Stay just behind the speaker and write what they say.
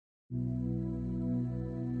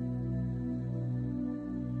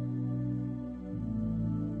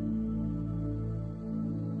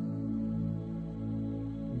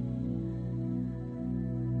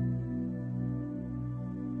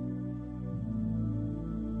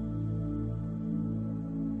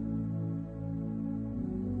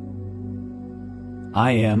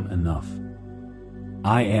am enough.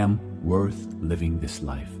 I am worth living this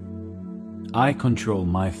life. I control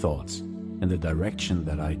my thoughts and the direction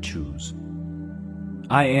that I choose.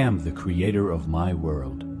 I am the creator of my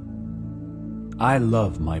world. I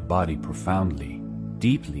love my body profoundly,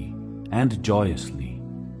 deeply, and joyously.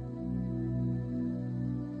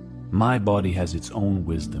 My body has its own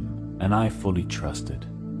wisdom, and I fully trust it.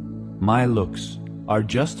 My looks are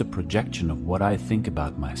just a projection of what I think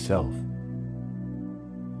about myself.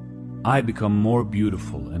 I become more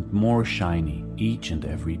beautiful and more shiny each and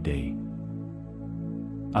every day.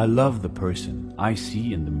 I love the person I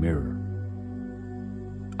see in the mirror.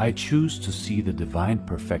 I choose to see the divine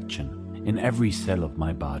perfection in every cell of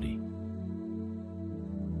my body.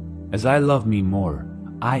 As I love me more,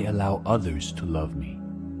 I allow others to love me.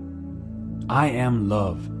 I am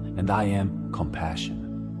love and I am compassion.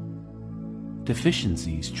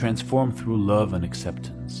 Deficiencies transform through love and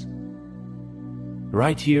acceptance.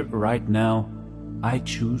 Right here, right now, I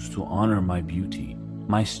choose to honor my beauty,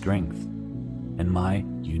 my strength, and my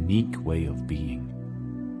unique way of being.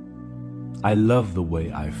 I love the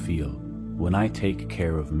way I feel when I take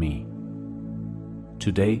care of me.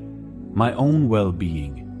 Today, my own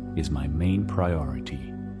well-being is my main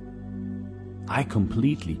priority. I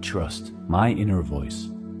completely trust my inner voice.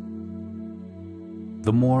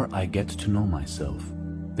 The more I get to know myself,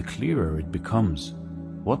 the clearer it becomes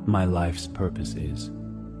what my life's purpose is.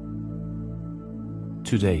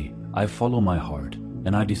 Today, I follow my heart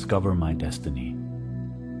and I discover my destiny.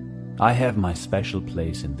 I have my special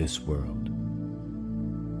place in this world.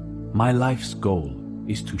 My life's goal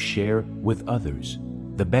is to share with others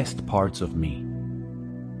the best parts of me.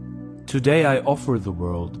 Today, I offer the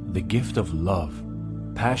world the gift of love,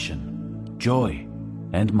 passion, joy,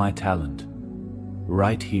 and my talent.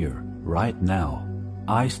 Right here, right now,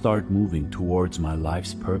 I start moving towards my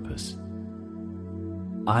life's purpose.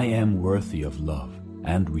 I am worthy of love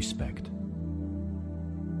and respect.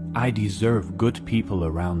 I deserve good people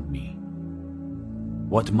around me.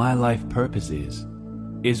 What my life purpose is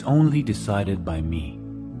only decided by me.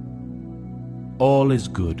 All is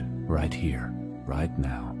good right here, right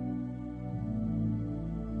now.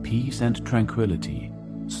 Peace and tranquility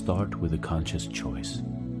start with a conscious choice.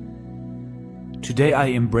 Today I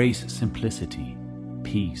embrace simplicity,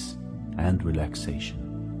 peace, and relaxation.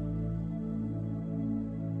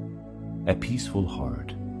 A peaceful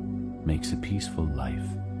heart makes a peaceful life.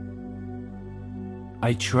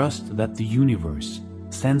 I trust that the universe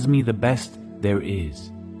sends me the best there is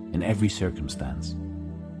in every circumstance.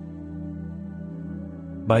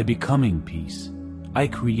 By becoming peace, I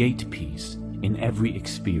create peace in every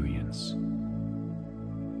experience.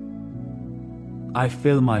 I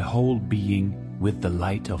fill my whole being with the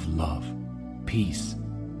light of love, peace,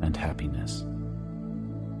 and happiness.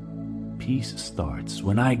 Peace starts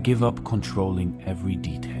when I give up controlling every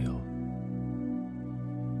detail.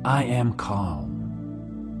 I am calm.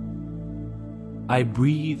 I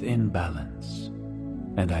breathe in balance,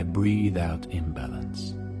 and I breathe out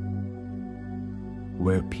imbalance.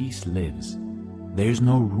 Where peace lives, there's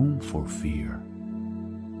no room for fear.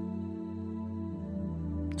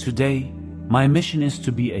 Today, my mission is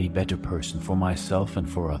to be a better person for myself and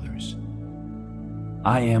for others.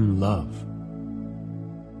 I am love.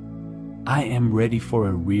 I am ready for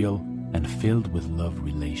a real and filled with love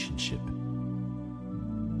relationship.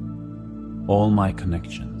 All my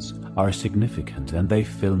connections are significant and they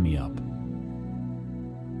fill me up.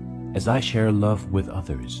 As I share love with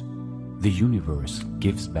others, the universe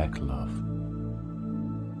gives back love.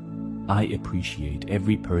 I appreciate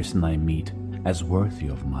every person I meet as worthy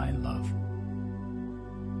of my love.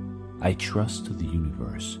 I trust the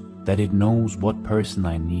universe that it knows what person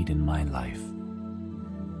I need in my life.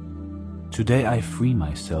 Today I free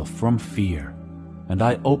myself from fear and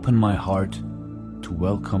I open my heart to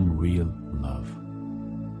welcome real love.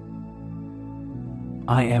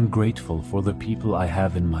 I am grateful for the people I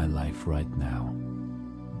have in my life right now.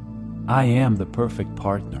 I am the perfect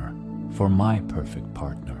partner for my perfect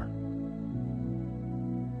partner.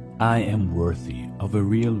 I am worthy of a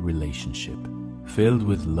real relationship filled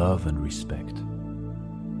with love and respect.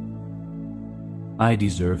 I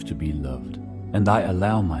deserve to be loved, and I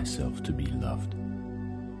allow myself to be loved.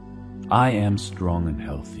 I am strong and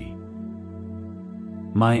healthy.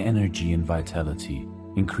 My energy and vitality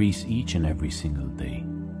increase each and every single day.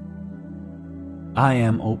 I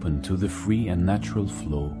am open to the free and natural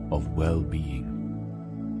flow of well-being.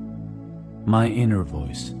 My inner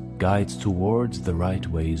voice guides towards the right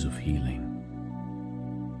ways of healing.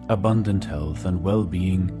 Abundant health and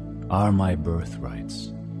well-being are my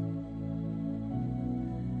birthrights.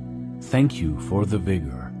 Thank you for the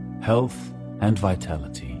vigor, health, and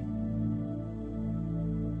vitality.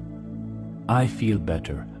 I feel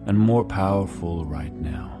better and more powerful right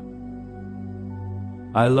now.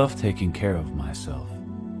 I love taking care of myself.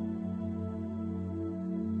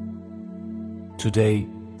 Today,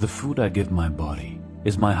 the food I give my body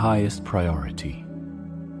is my highest priority.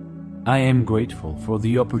 I am grateful for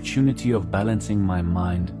the opportunity of balancing my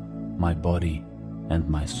mind, my body, and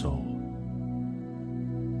my soul.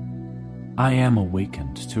 I am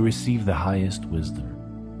awakened to receive the highest wisdom.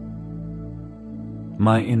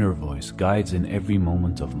 My inner voice guides in every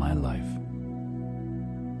moment of my life.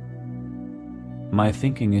 My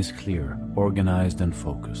thinking is clear, organized, and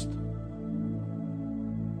focused.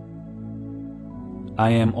 I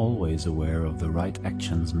am always aware of the right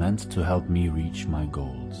actions meant to help me reach my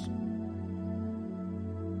goals.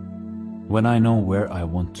 When I know where I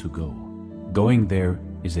want to go, going there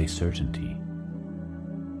is a certainty.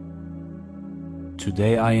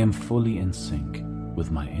 Today I am fully in sync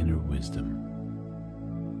with my inner wisdom.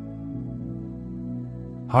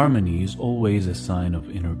 Harmony is always a sign of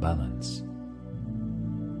inner balance.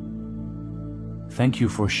 Thank you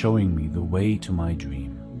for showing me the way to my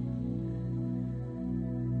dream.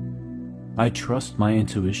 I trust my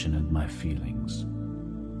intuition and my feelings.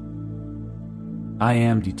 I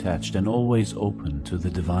am detached and always open to the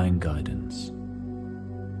divine guidance.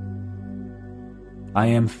 I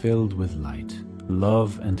am filled with light,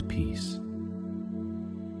 love, and peace.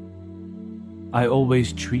 I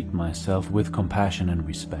always treat myself with compassion and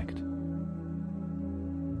respect.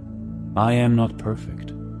 I am not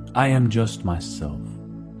perfect. I am just myself.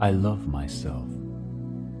 I love myself.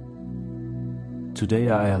 Today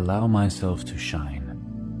I allow myself to shine.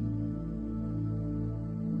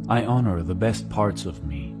 I honor the best parts of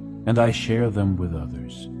me, and I share them with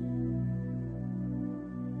others.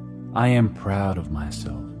 I am proud of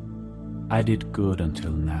myself. I did good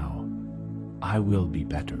until now. I will be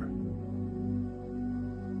better.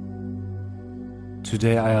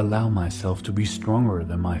 Today I allow myself to be stronger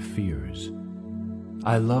than my fears.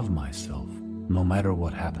 I love myself, no matter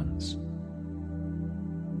what happens.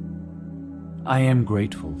 I am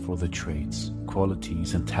grateful for the traits,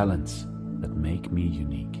 qualities, and talents that make me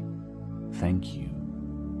unique. Thank you.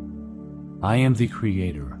 I am the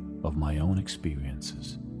creator of my own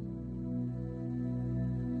experiences.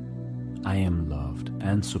 I am loved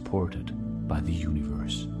and supported by the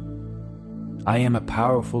universe. I am a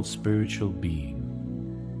powerful spiritual being.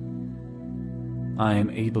 I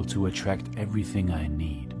am able to attract everything I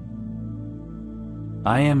need.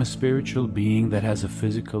 I am a spiritual being that has a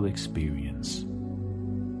physical experience.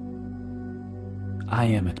 I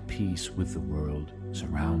am at peace with the world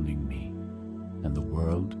surrounding me, and the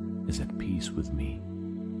world is at peace with me.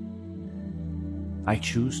 I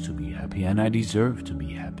choose to be happy, and I deserve to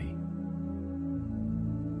be happy.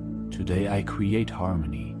 Today I create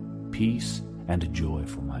harmony, peace, and joy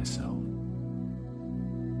for myself.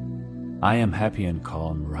 I am happy and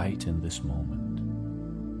calm right in this moment.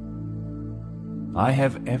 I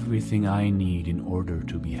have everything I need in order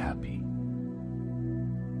to be happy.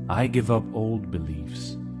 I give up old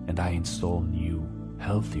beliefs and I install new,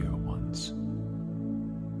 healthier ones.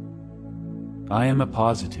 I am a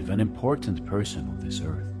positive and important person on this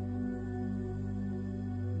earth.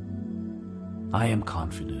 I am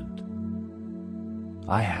confident.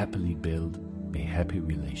 I happily build a happy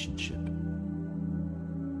relationship.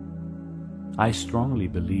 I strongly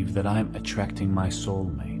believe that I am attracting my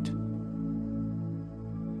soulmate.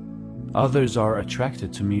 Others are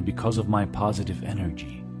attracted to me because of my positive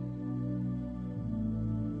energy.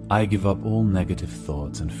 I give up all negative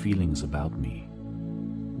thoughts and feelings about me.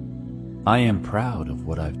 I am proud of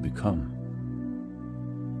what I've become.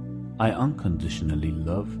 I unconditionally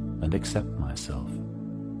love and accept myself.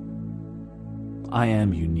 I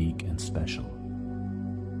am unique and special.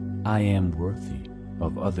 I am worthy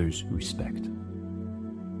of others' respect.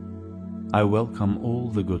 I welcome all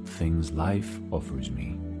the good things life offers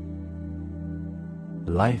me.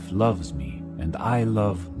 Life loves me and I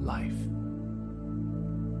love life.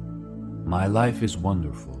 My life is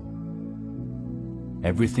wonderful.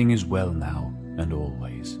 Everything is well now and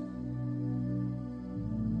always.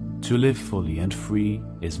 To live fully and free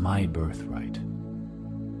is my birthright.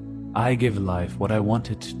 I give life what I want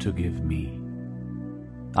it to give me.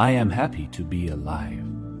 I am happy to be alive.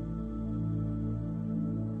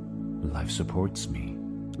 Life supports me.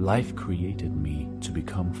 Life created me to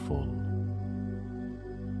become full.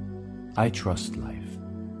 I trust life,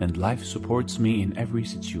 and life supports me in every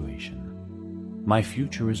situation. My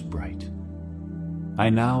future is bright. I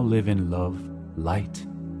now live in love, light,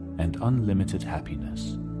 and unlimited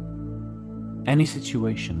happiness. Any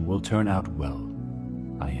situation will turn out well.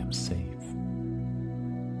 I am safe.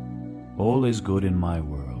 All is good in my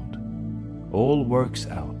world. All works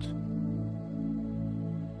out.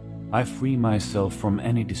 I free myself from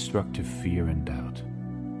any destructive fear and doubt.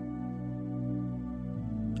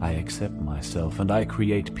 I accept myself and I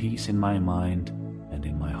create peace in my mind and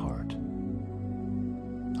in my heart.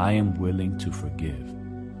 I am willing to forgive.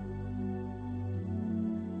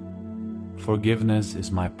 Forgiveness is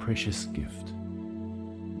my precious gift.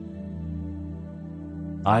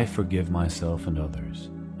 I forgive myself and others,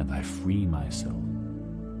 and I free myself.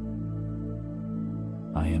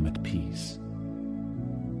 I am at peace.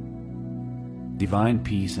 Divine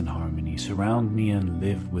peace and harmony surround me and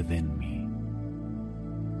live within me.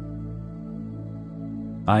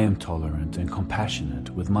 I am tolerant and compassionate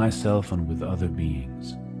with myself and with other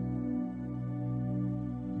beings.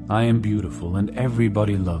 I am beautiful and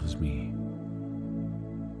everybody loves me.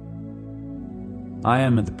 I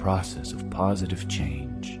am in the process of positive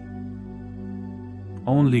change.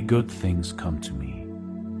 Only good things come to me.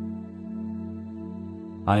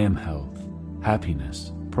 I am health,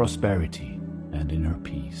 happiness, prosperity, and inner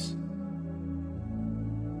peace.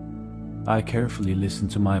 I carefully listen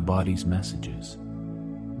to my body's messages.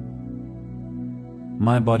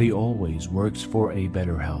 My body always works for a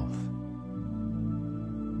better health.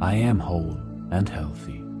 I am whole and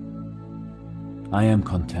healthy. I am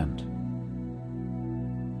content.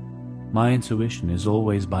 My intuition is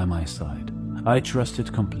always by my side. I trust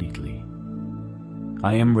it completely.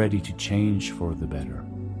 I am ready to change for the better.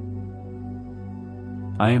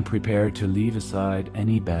 I am prepared to leave aside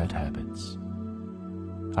any bad habits.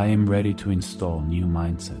 I am ready to install new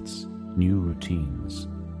mindsets, new routines.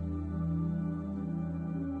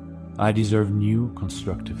 I deserve new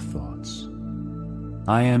constructive thoughts.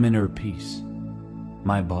 I am inner peace.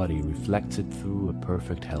 My body reflects it through a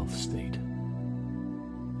perfect health state.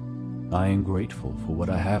 I am grateful for what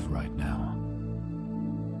I have right now.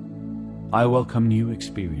 I welcome new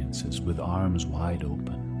experiences with arms wide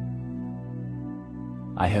open.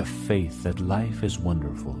 I have faith that life is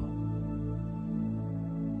wonderful.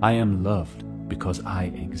 I am loved because I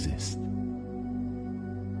exist.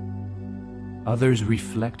 Others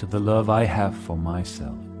reflect the love I have for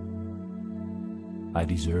myself. I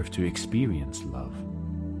deserve to experience love.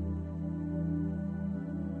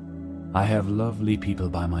 I have lovely people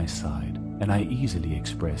by my side, and I easily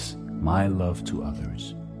express my love to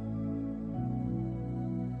others.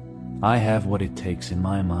 I have what it takes in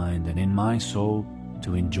my mind and in my soul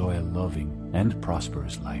to enjoy a loving and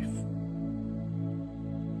prosperous life.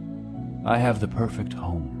 I have the perfect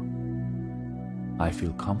home. I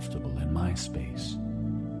feel comfortable in my space.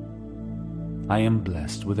 I am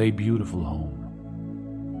blessed with a beautiful home.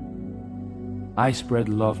 I spread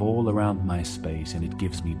love all around my space and it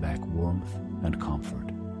gives me back warmth and comfort.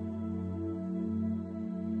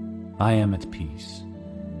 I am at peace.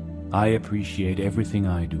 I appreciate everything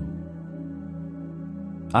I do.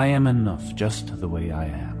 I am enough just the way I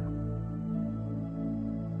am.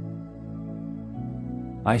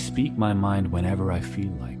 I speak my mind whenever I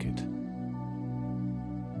feel like it.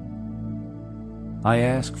 I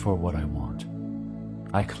ask for what I want.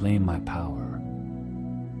 I claim my power.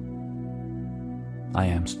 I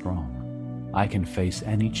am strong. I can face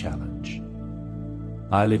any challenge.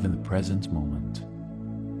 I live in the present moment.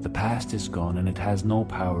 The past is gone and it has no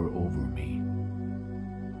power over me.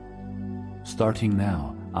 Starting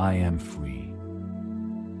now, I am free.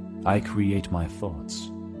 I create my thoughts.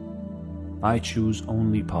 I choose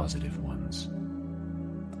only positive ones.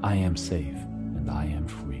 I am safe and I am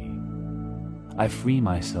free. I free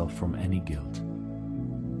myself from any guilt.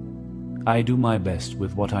 I do my best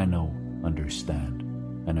with what I know, understand,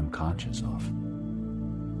 and am conscious of.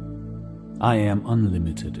 I am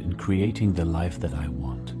unlimited in creating the life that I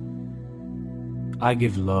want. I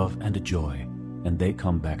give love and joy, and they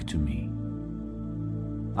come back to me.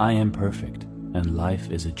 I am perfect, and life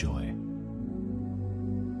is a joy.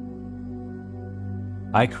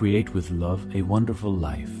 I create with love a wonderful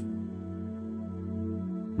life.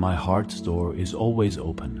 My heart's door is always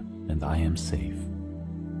open, and I am safe.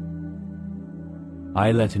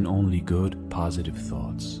 I let in only good, positive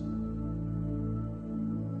thoughts.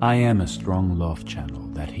 I am a strong love channel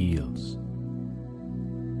that heals.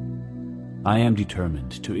 I am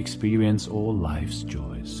determined to experience all life's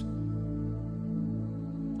joys.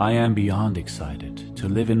 I am beyond excited to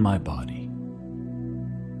live in my body.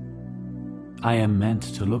 I am meant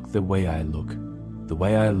to look the way I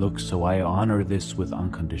look so I honor this with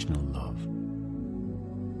unconditional love.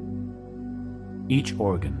 Each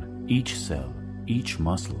organ, each cell, each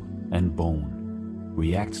muscle and bone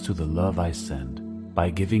reacts to the love I send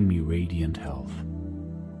by giving me radiant health.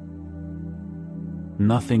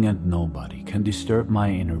 Nothing and nobody can disturb my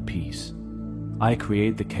inner peace. I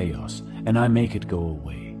create the chaos and I make it go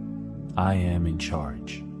away. I am in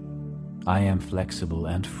charge. I am flexible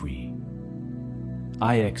and free.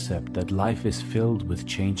 I accept that life is filled with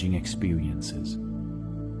changing experiences.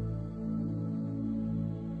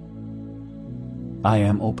 I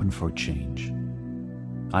am open for change.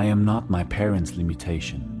 I am not my parents'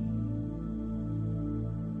 limitation.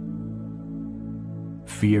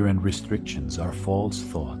 Fear and restrictions are false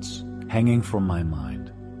thoughts hanging from my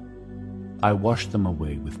mind. I wash them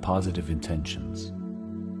away with positive intentions.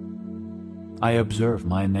 I observe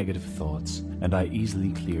my negative thoughts and I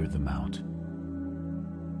easily clear them out.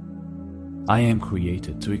 I am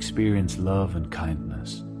created to experience love and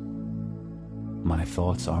kindness. My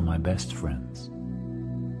thoughts are my best friends.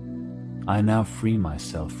 I now free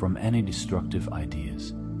myself from any destructive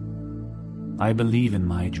ideas. I believe in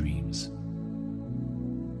my dreams.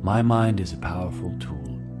 My mind is a powerful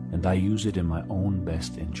tool, and I use it in my own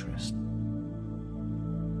best interest.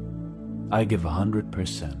 I give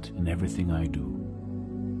 100% in everything I do.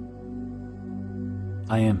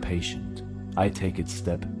 I am patient. I take it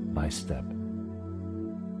step by step.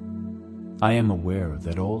 I am aware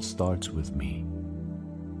that all starts with me.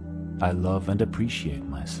 I love and appreciate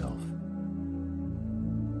myself.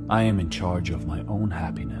 I am in charge of my own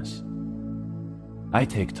happiness. I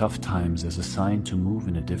take tough times as a sign to move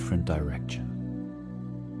in a different direction.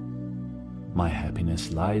 My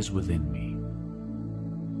happiness lies within me.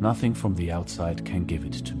 Nothing from the outside can give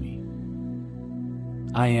it to me.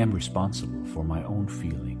 I am responsible for my own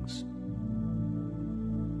feelings.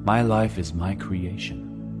 My life is my creation.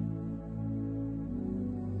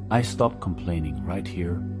 I stop complaining right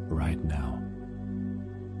here, right now.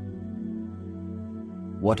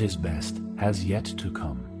 What is best has yet to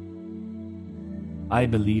come. I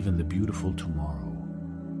believe in the beautiful tomorrow.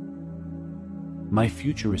 My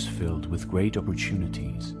future is filled with great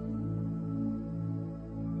opportunities.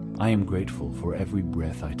 I am grateful for every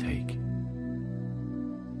breath I take.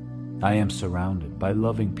 I am surrounded by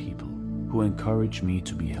loving people who encourage me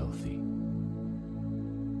to be healthy.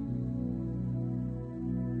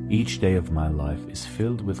 Each day of my life is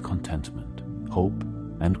filled with contentment, hope,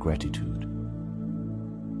 and gratitude.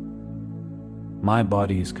 My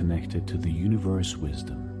body is connected to the universe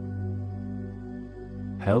wisdom.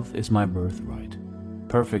 Health is my birthright.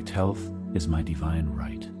 Perfect health is my divine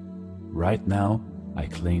right. Right now, I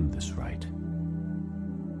claim this right.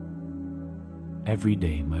 Every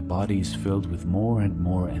day, my body is filled with more and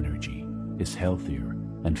more energy, is healthier,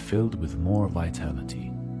 and filled with more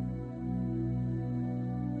vitality.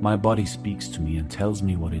 My body speaks to me and tells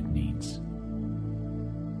me what it needs.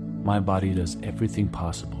 My body does everything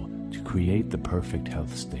possible to create the perfect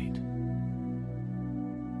health state.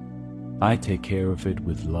 I take care of it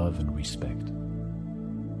with love and respect.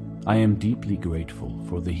 I am deeply grateful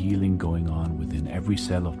for the healing going on within every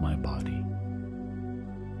cell of my body.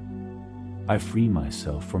 I free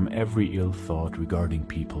myself from every ill thought regarding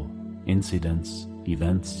people, incidents,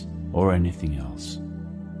 events, or anything else.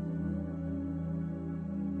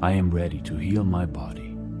 I am ready to heal my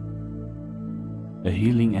body. A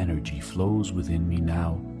healing energy flows within me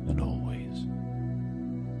now and always.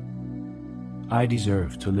 I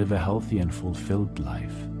deserve to live a healthy and fulfilled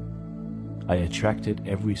life. I attract it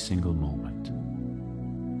every single moment.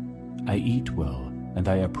 I eat well and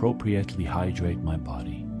I appropriately hydrate my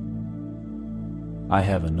body. I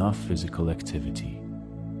have enough physical activity.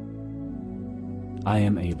 I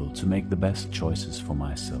am able to make the best choices for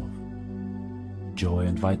myself. Joy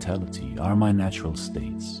and vitality are my natural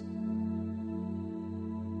states.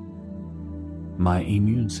 My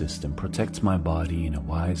immune system protects my body in a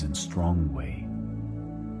wise and strong way.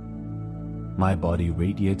 My body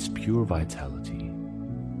radiates pure vitality.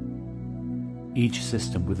 Each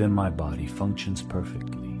system within my body functions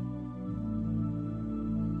perfectly.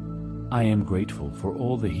 I am grateful for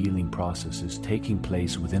all the healing processes taking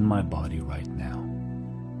place within my body right now.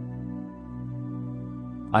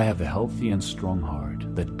 I have a healthy and strong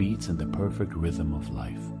heart that beats in the perfect rhythm of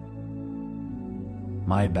life.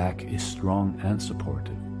 My back is strong and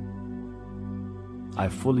supportive. I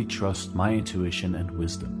fully trust my intuition and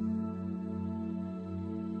wisdom.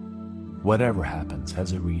 Whatever happens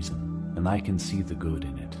has a reason, and I can see the good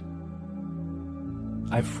in it.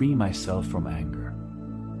 I free myself from anger.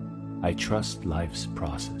 I trust life's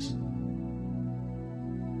process.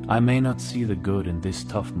 I may not see the good in this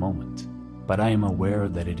tough moment, but I am aware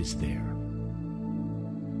that it is there.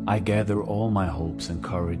 I gather all my hopes and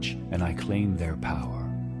courage and I claim their power.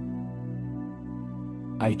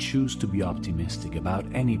 I choose to be optimistic about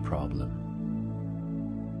any problem.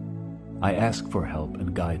 I ask for help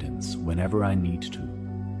and guidance whenever I need to.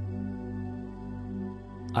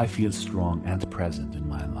 I feel strong and present in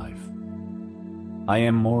my life. I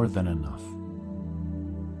am more than enough.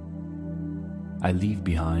 I leave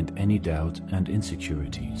behind any doubt and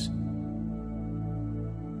insecurities.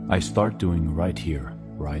 I start doing right here,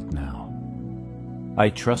 right now. I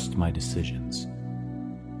trust my decisions.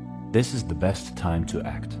 This is the best time to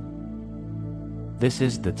act. This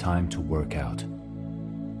is the time to work out.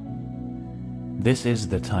 This is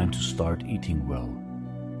the time to start eating well.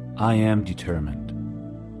 I am determined.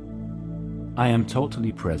 I am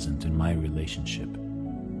totally present in my relationship.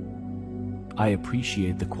 I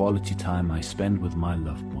appreciate the quality time I spend with my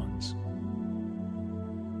loved ones.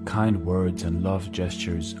 Kind words and love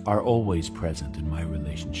gestures are always present in my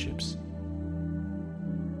relationships.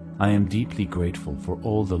 I am deeply grateful for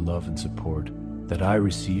all the love and support that I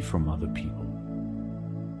receive from other people.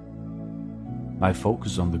 I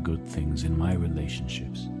focus on the good things in my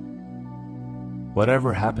relationships.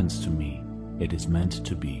 Whatever happens to me, it is meant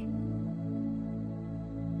to be.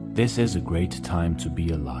 This is a great time to be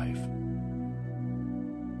alive.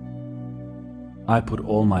 I put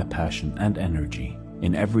all my passion and energy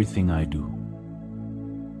in everything I do.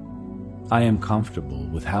 I am comfortable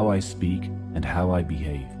with how I speak and how I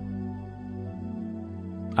behave.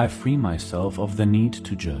 I free myself of the need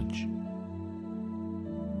to judge.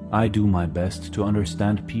 I do my best to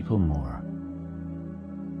understand people more.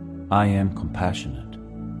 I am compassionate.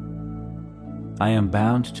 I am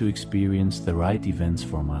bound to experience the right events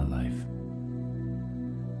for my life.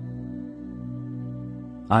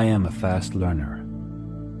 I am a fast learner.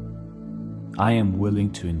 I am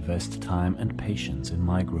willing to invest time and patience in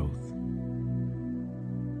my growth.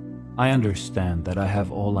 I understand that I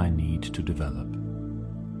have all I need to develop.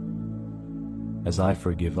 As I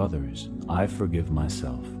forgive others, I forgive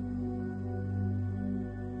myself.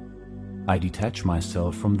 I detach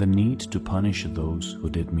myself from the need to punish those who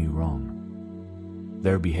did me wrong.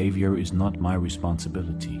 Their behavior is not my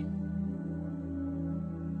responsibility.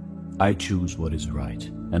 I choose what is right,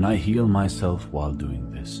 and I heal myself while doing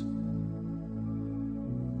this.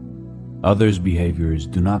 Others' behaviors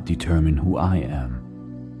do not determine who I am.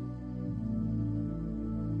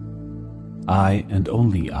 I, and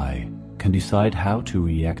only I, can decide how to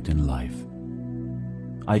react in life.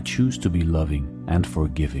 I choose to be loving and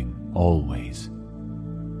forgiving always.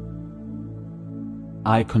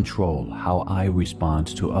 I control how I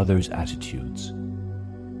respond to others' attitudes.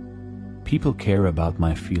 People care about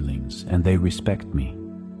my feelings and they respect me.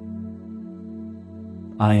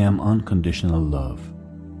 I am unconditional love.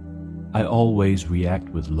 I always react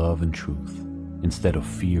with love and truth instead of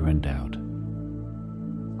fear and doubt.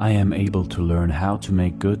 I am able to learn how to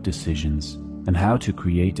make good decisions and how to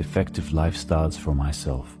create effective lifestyles for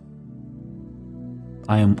myself.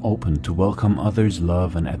 I am open to welcome others'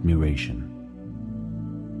 love and admiration.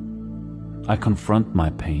 I confront my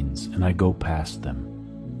pains and I go past them.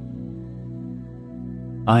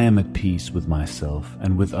 I am at peace with myself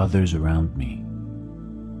and with others around me.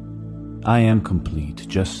 I am complete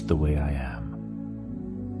just the way I am.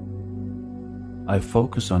 I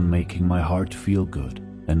focus on making my heart feel good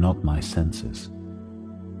and not my senses.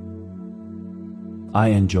 I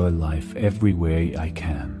enjoy life every way I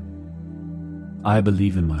can. I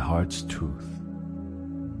believe in my heart's truth.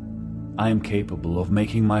 I am capable of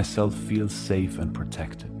making myself feel safe and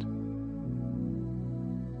protected.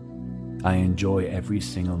 I enjoy every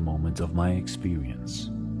single moment of my experience.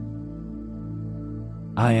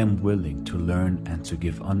 I am willing to learn and to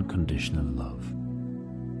give unconditional love.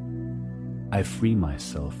 I free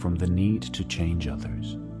myself from the need to change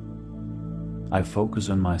others. I focus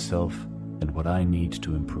on myself and what I need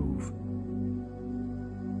to improve.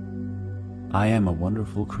 I am a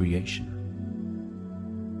wonderful creation.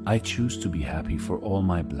 I choose to be happy for all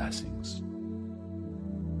my blessings.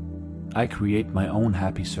 I create my own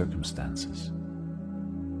happy circumstances.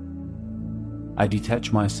 I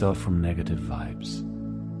detach myself from negative vibes.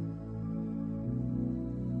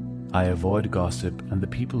 I avoid gossip and the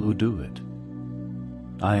people who do it.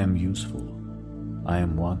 I am useful. I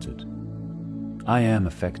am wanted. I am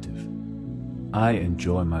effective. I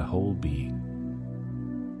enjoy my whole being.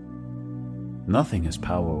 Nothing has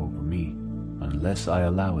power over me unless I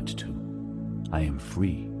allow it to. I am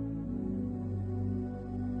free.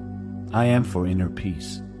 I am for inner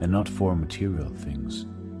peace and not for material things.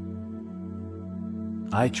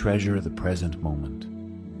 I treasure the present moment.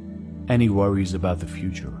 Any worries about the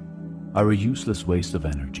future are a useless waste of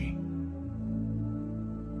energy.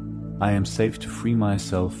 I am safe to free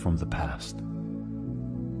myself from the past.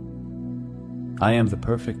 I am the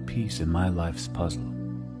perfect piece in my life's puzzle.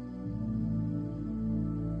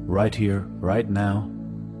 Right here, right now,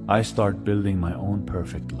 I start building my own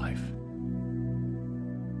perfect life.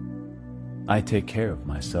 I take care of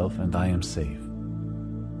myself and I am safe.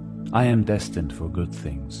 I am destined for good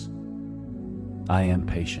things. I am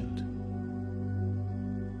patient.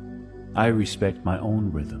 I respect my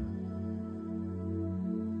own rhythm.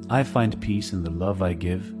 I find peace in the love I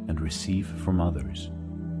give and receive from others.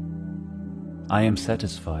 I am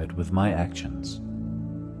satisfied with my actions.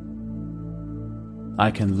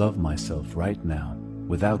 I can love myself right now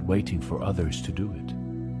without waiting for others to do it.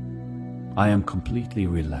 I am completely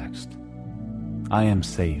relaxed. I am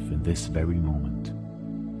safe in this very moment.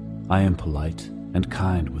 I am polite and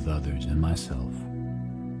kind with others and myself.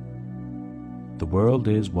 The world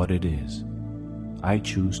is what it is. I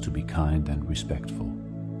choose to be kind and respectful.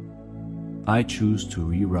 I choose to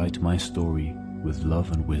rewrite my story with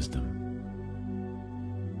love and wisdom.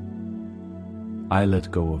 I let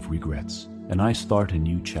go of regrets and I start a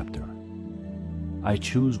new chapter. I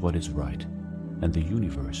choose what is right and the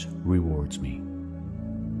universe rewards me.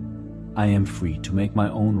 I am free to make my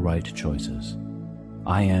own right choices.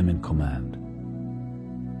 I am in command.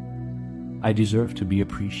 I deserve to be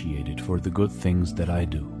appreciated for the good things that I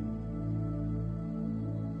do.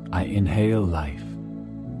 I inhale life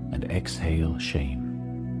and exhale shame.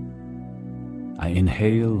 I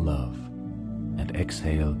inhale love and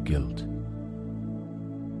exhale guilt.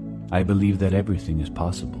 I believe that everything is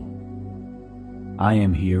possible. I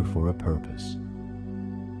am here for a purpose.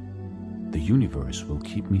 The universe will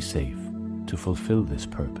keep me safe to fulfill this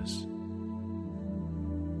purpose.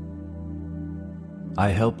 I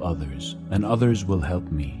help others, and others will help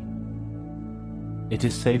me. It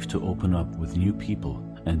is safe to open up with new people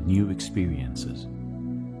and new experiences.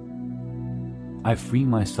 I free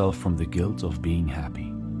myself from the guilt of being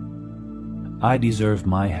happy. I deserve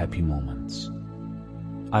my happy moments.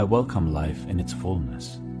 I welcome life in its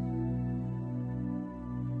fullness.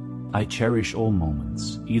 I cherish all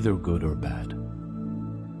moments, either good or bad.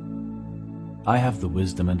 I have the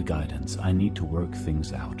wisdom and guidance I need to work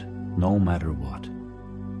things out, no matter what.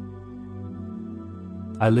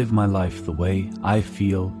 I live my life the way I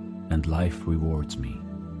feel, and life rewards me.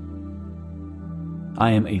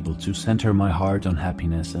 I am able to center my heart on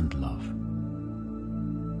happiness and love.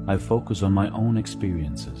 I focus on my own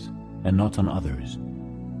experiences and not on others.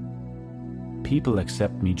 People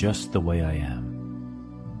accept me just the way I am.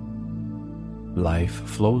 Life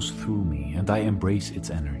flows through me and I embrace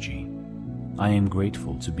its energy. I am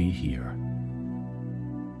grateful to be here.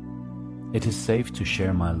 It is safe to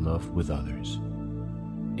share my love with others.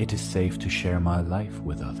 It is safe to share my life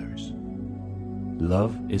with others.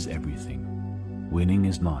 Love is everything. Winning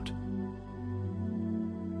is not.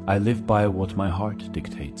 I live by what my heart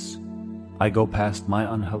dictates. I go past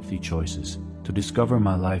my unhealthy choices to discover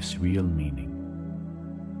my life's real meaning.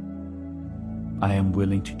 I am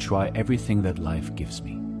willing to try everything that life gives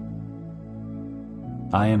me.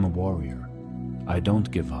 I am a warrior. I don't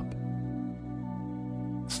give up.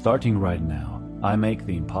 Starting right now, I make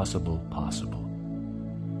the impossible possible.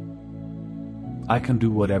 I can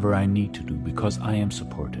do whatever I need to do because I am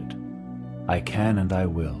supported. I can and I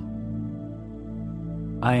will.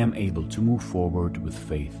 I am able to move forward with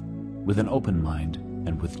faith, with an open mind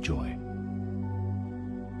and with joy.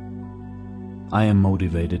 I am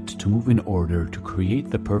motivated to move in order to create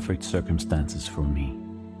the perfect circumstances for me.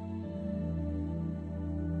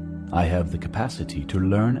 I have the capacity to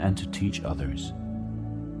learn and to teach others.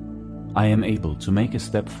 I am able to make a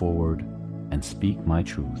step forward and speak my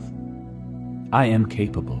truth. I am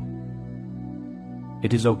capable.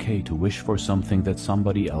 It is okay to wish for something that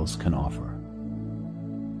somebody else can offer.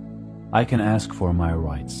 I can ask for my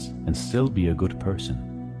rights and still be a good person.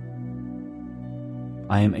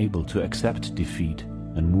 I am able to accept defeat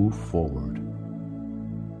and move forward.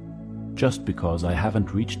 Just because I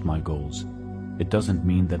haven't reached my goals, it doesn't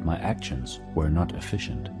mean that my actions were not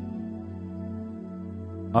efficient.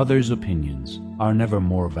 Others' opinions are never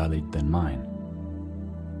more valid than mine.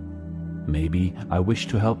 Maybe I wish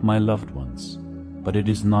to help my loved ones, but it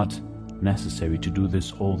is not necessary to do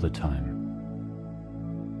this all the time.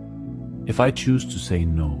 If I choose to say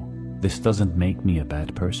no, this doesn't make me a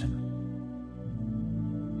bad person.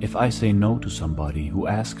 If I say no to somebody who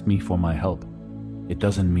asked me for my help, it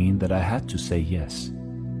doesn't mean that I had to say yes.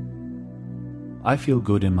 I feel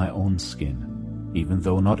good in my own skin, even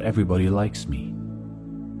though not everybody likes me.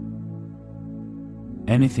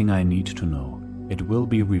 Anything I need to know It will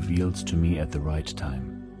be revealed to me at the right time.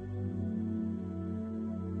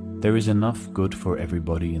 There is enough good for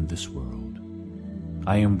everybody in this world.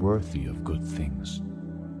 I am worthy of good things.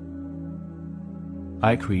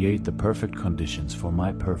 I create the perfect conditions for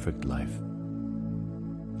my perfect life.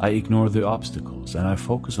 I ignore the obstacles and I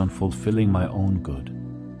focus on fulfilling my own good.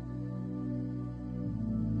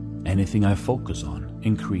 Anything I focus on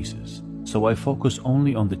increases, so I focus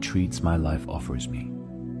only on the treats my life offers me.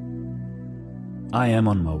 I am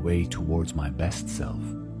on my way towards my best self.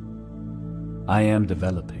 I am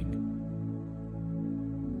developing.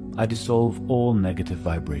 I dissolve all negative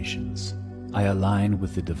vibrations. I align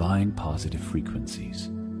with the divine positive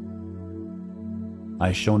frequencies.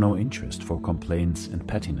 I show no interest for complaints and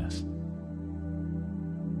pettiness.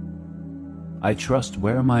 I trust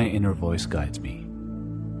where my inner voice guides me.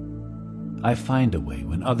 I find a way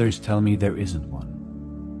when others tell me there isn't one.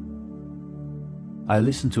 I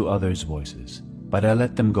listen to others' voices, but I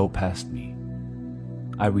let them go past me.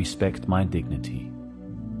 I respect my dignity.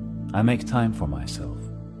 I make time for myself.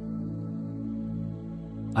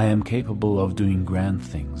 I am capable of doing grand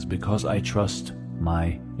things because I trust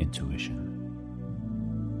my intuition.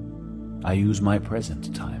 I use my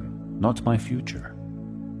present time, not my future.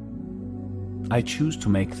 I choose to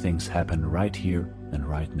make things happen right here and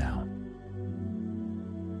right now.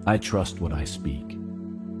 I trust what I speak.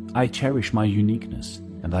 I cherish my uniqueness,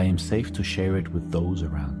 and I am safe to share it with those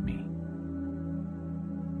around me.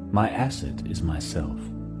 My asset is myself.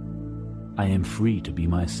 I am free to be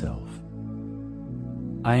myself.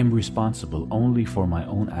 I am responsible only for my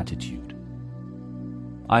own attitude.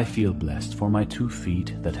 I feel blessed for my 2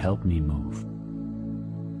 feet that help me move.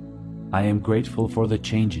 I am grateful for the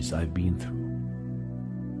changes I've been through.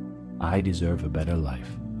 I deserve a better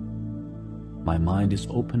life. My mind is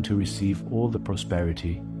open to receive all the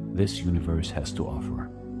prosperity this universe has to offer.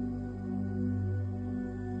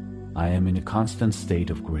 I am in a constant state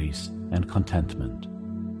of grace and contentment.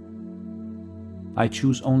 I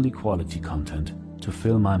choose only quality content to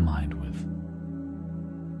fill my mind with.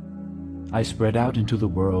 I spread out into the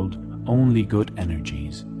world only good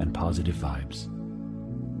energies and positive vibes.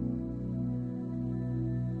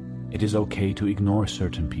 It is okay to ignore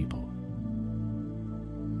certain people.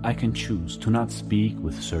 I can choose to not speak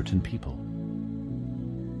with certain people.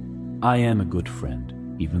 I am a good friend,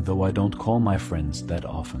 even though I don't call my friends that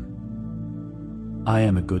often. I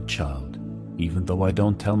am a good child, even though I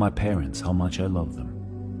don't tell my parents how much I love them.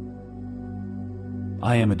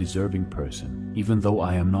 I am a deserving person, even though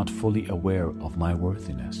I am not fully aware of my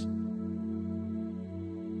worthiness.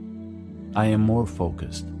 I am more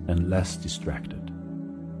focused and less distracted.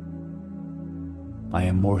 I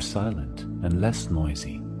am more silent and less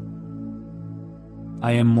noisy.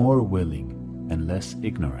 I am more willing and less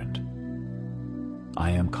ignorant.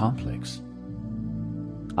 I am complex.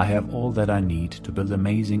 I have all that I need to build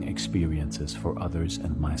amazing experiences for others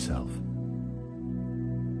and myself.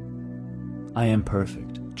 I am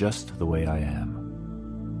perfect just the way I am.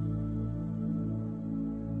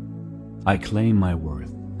 I claim my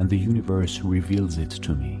worth, and the universe reveals it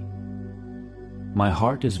to me. My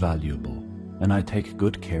heart is valuable, and I take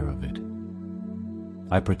good care of it.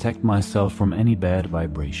 I protect myself from any bad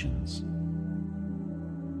vibrations.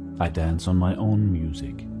 I dance on my own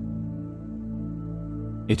music.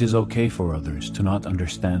 It is okay for others to not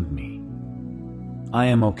understand me. I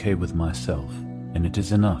am okay with myself, and it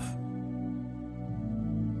is enough.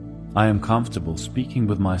 I am comfortable speaking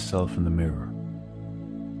with myself in the mirror.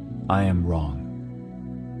 I am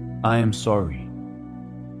wrong. I am sorry.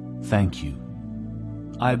 Thank you.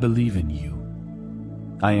 I believe in you.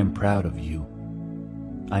 I am proud of you.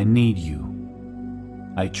 I need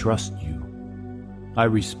you. I trust you. I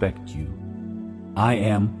respect you. I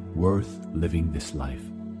am worth living this life.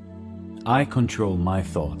 I control my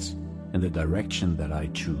thoughts in the direction that I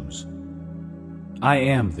choose. I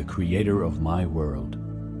am the creator of my world.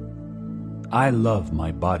 I love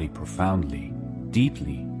my body profoundly,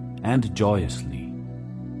 deeply, and joyously.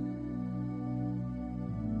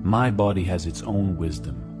 My body has its own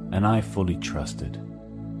wisdom, and I fully trust it.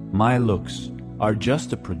 My looks are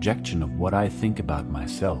just a projection of what I think about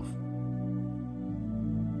myself.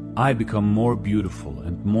 I become more beautiful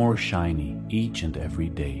and more shiny each and every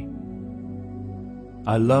day.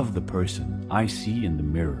 I love the person I see in the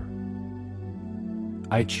mirror.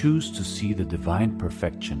 I choose to see the divine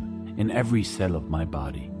perfection in every cell of my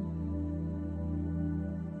body.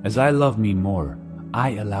 As I love me more,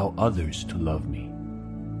 I allow others to love me.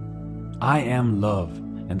 I am love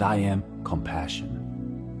and I am compassion.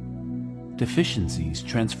 Deficiencies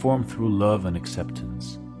transform through love and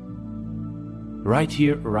acceptance. Right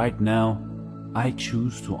here, right now, I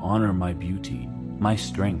choose to honor my beauty my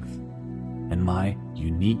strength, and my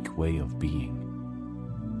unique way of being.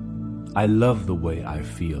 I love the way I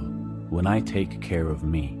feel when I take care of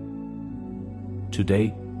me.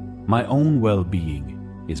 Today, my own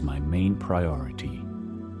well-being is my main priority.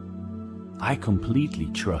 I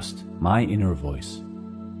completely trust my inner voice.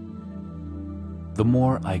 The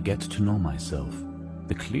more I get to know myself,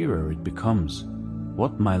 the clearer it becomes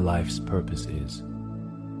what my life's purpose is.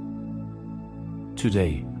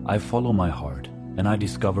 Today, I follow my heart and I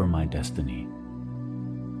discover my destiny.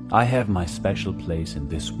 I have my special place in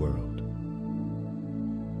this world.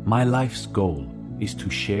 My life's goal is to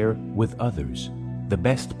share with others the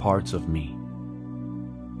best parts of me.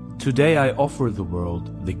 Today I offer the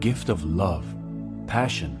world the gift of love,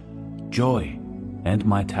 passion, joy, and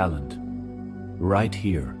my talent. Right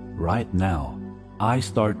here, right now, I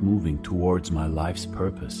start moving towards my life's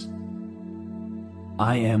purpose.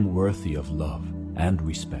 I am worthy of love and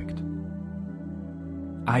respect.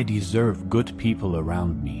 I deserve good people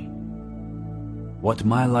around me. What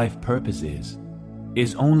my life purpose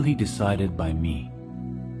is only decided by me.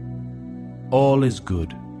 All is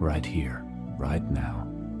good right here, right now.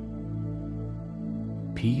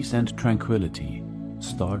 Peace and tranquility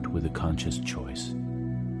start with a conscious choice.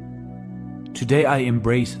 Today I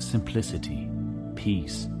embrace simplicity,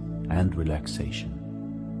 peace, and relaxation.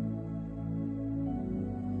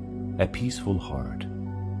 A peaceful heart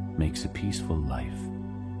makes a peaceful life.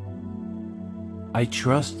 I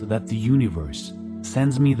trust that the universe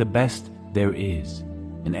sends me the best there is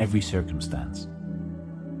in every circumstance.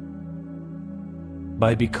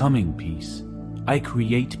 By becoming peace, I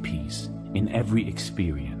create peace in every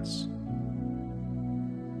experience.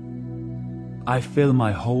 I fill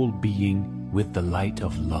my whole being with the light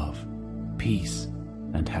of love, peace,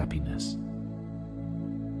 and happiness.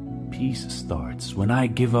 Peace starts when I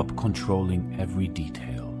give up controlling every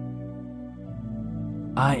detail.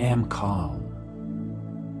 I am calm.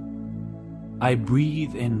 I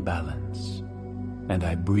breathe in balance, and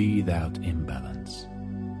I breathe out imbalance.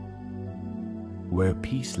 Where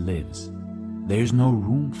peace lives, there's no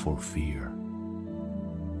room for fear.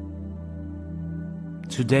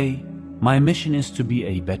 Today, my mission is to be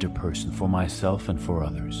a better person for myself and for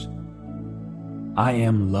others. I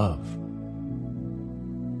am love.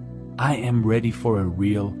 I am ready for a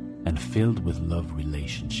real and filled with love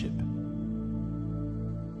relationship.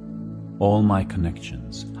 All my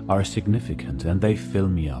connections are significant and they fill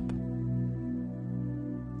me up.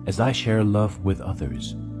 As I share love with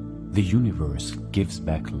others, the universe gives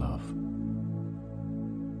back love.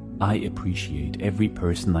 I appreciate every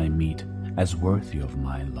person I meet as worthy of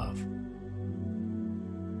my love.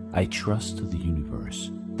 I trust the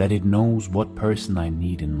universe that it knows what person I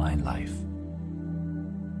need in my life.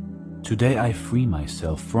 Today I free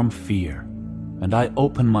myself from fear and I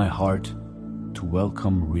open my heart to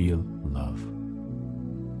welcome real love.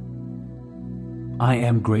 I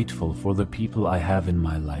am grateful for the people I have in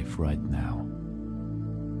my life right now.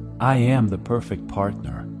 I am the perfect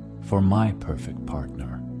partner for my perfect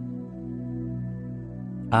partner.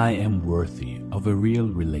 I am worthy of a real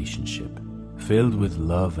relationship filled with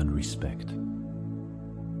love and respect.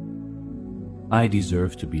 I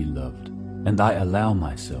deserve to be loved, and I allow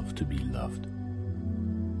myself to be loved.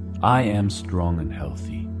 I am strong and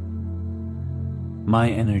healthy.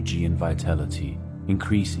 My energy and vitality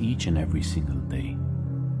increase each and every single day.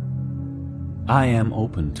 I am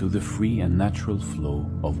open to the free and natural flow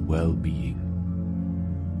of well-being.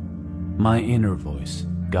 My inner voice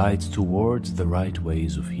guides towards the right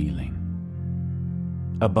ways of healing.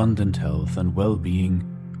 Abundant health and well-being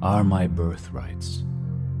are my birthrights.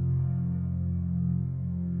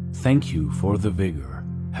 Thank you for the vigor,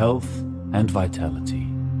 health, and vitality.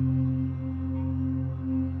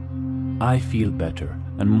 I feel better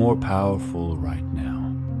and more powerful right now.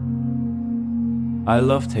 I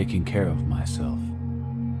love taking care of myself.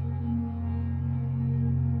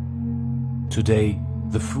 Today,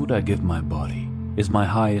 the food I give my body is my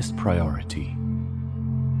highest priority.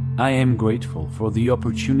 I am grateful for the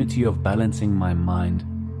opportunity of balancing my mind,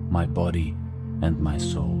 my body, and my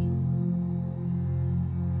soul.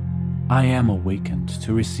 I am awakened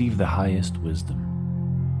to receive the highest wisdom.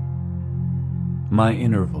 My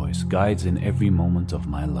inner voice guides in every moment of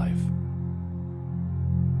my life.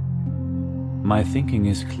 My thinking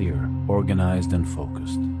is clear, organized, and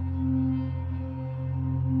focused.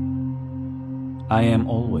 I am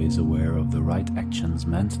always aware of the right actions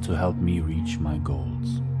meant to help me reach my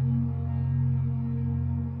goals.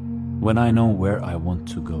 When I know where I want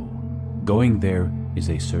to go, going there is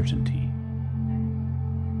a certainty.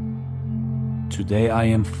 Today I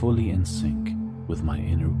am fully in sync with my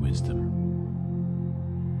inner wisdom.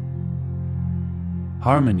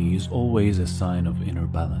 Harmony is always a sign of inner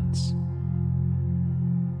balance.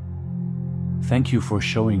 Thank you for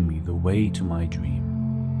showing me the way to my dream.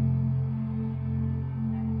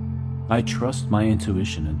 I trust my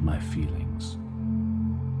intuition and my feelings.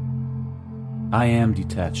 I am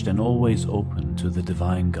detached and always open to the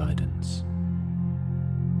divine guidance.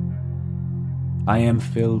 I am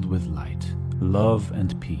filled with light, love,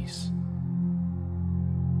 and peace.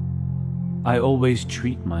 I always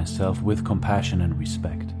treat myself with compassion and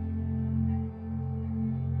respect.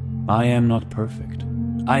 I am not perfect.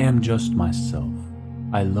 I am just myself.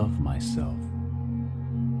 I love myself.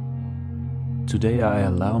 Today I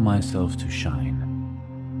allow myself to shine.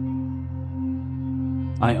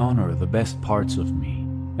 I honor the best parts of me,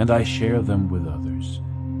 and I share them with others.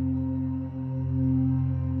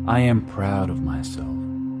 I am proud of myself.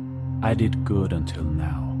 I did good until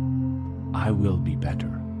now. I will be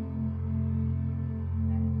better.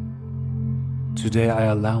 Today I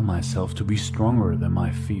allow myself to be stronger than my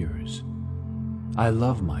fears. I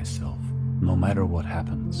love myself, no matter what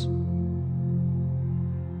happens.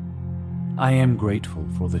 I am grateful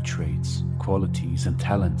for the traits, qualities, and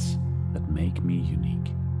talents that make me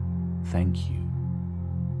unique. Thank you.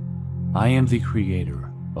 I am the creator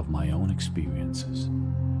of my own experiences.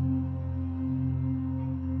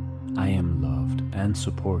 I am loved and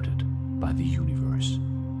supported by the universe.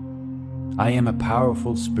 I am a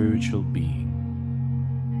powerful spiritual being.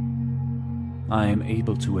 I am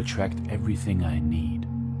able to attract everything I need.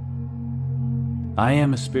 I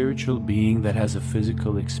am a spiritual being that has a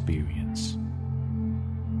physical experience.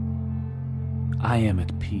 I am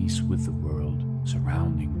at peace with the world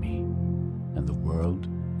surrounding me, and the world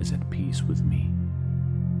is at peace with me.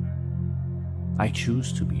 I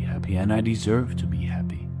choose to be happy, and I deserve to be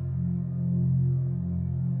happy.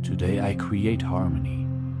 Today I create harmony,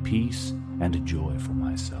 peace, and joy for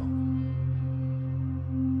myself.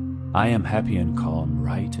 I am happy and calm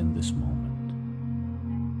right in this moment.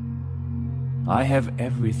 I have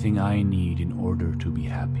everything I need in order to be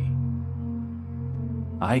happy.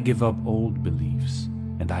 I give up old beliefs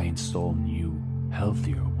and I install new,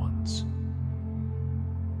 healthier ones.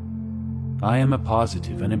 I am a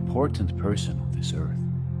positive and important person on this earth.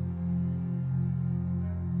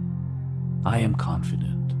 I am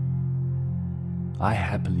confident. I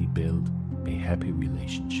happily build a happy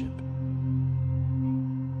relationship.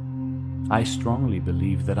 I strongly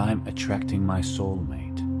believe that I'm attracting my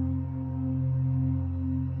soulmate.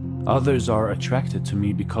 Others are attracted to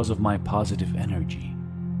me because of my positive energy.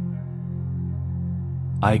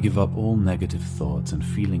 I give up all negative thoughts and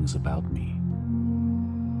feelings about me.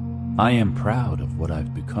 I am proud of what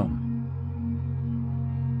I've become.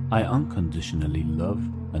 I unconditionally love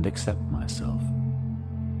and accept myself.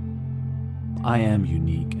 I am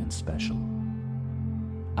unique and special.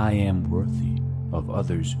 I am worthy of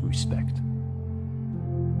others' respect.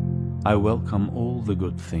 I welcome all the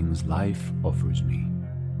good things life offers me.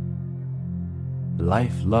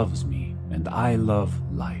 Life loves me and I love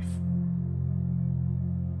life.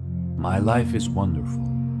 My life is wonderful.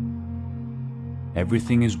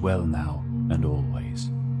 Everything is well now and always.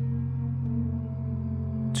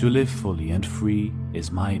 To live fully and free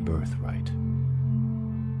is my birthright.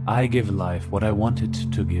 I give life what I want it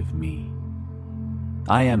to give me.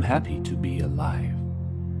 I am happy to be alive.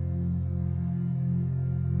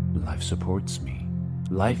 Life supports me.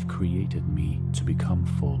 Life created me to become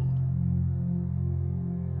full.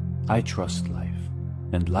 I trust life,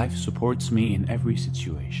 and life supports me in every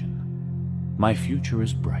situation. My future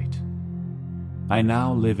is bright. I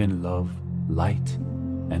now live in love, light,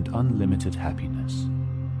 and unlimited happiness.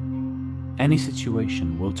 Any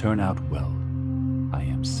situation will turn out well. I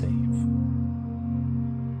am safe.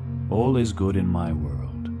 All is good in my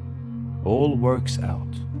world. All works out.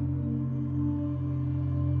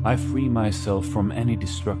 I free myself from any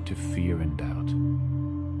destructive fear and doubt.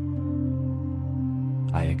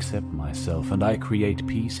 I accept myself and I create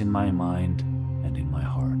peace in my mind and in my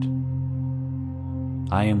heart.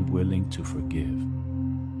 I am willing to forgive.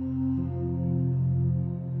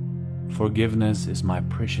 Forgiveness is my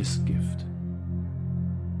precious gift.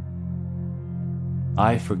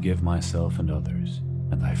 I forgive myself and others,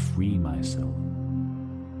 and I free myself.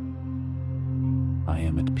 I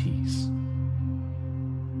am at peace.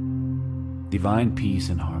 Divine peace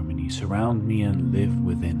and harmony surround me and live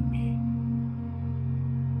within me.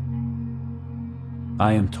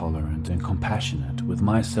 I am tolerant and compassionate with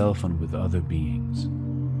myself and with other beings.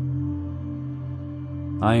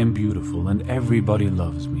 I am beautiful and everybody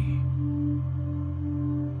loves me.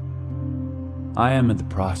 I am in the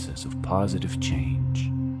process of positive change.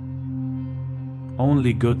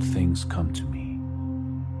 Only good things come to me.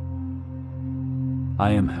 I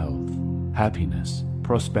am health, happiness,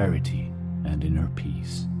 prosperity, and inner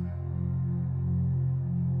peace.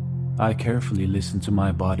 I carefully listen to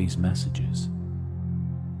my body's messages.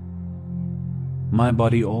 My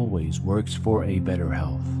body always works for a better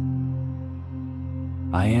health.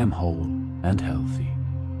 I am whole and healthy.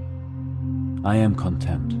 I am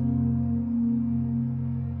content.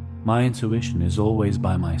 My intuition is always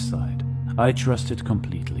by my side. I trust it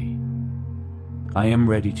completely. I am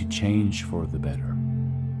ready to change for the better.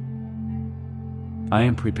 I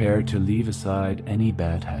am prepared to leave aside any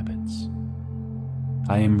bad habits.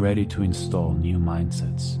 I am ready to install new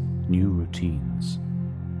mindsets, new routines.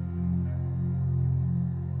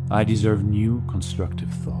 I deserve new constructive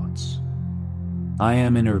thoughts. I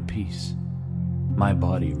am inner peace. My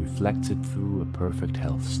body reflects it through a perfect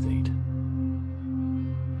health state.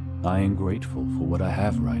 I am grateful for what I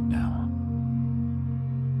have right now.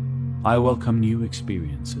 I welcome new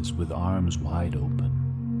experiences with arms wide open.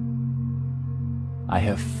 I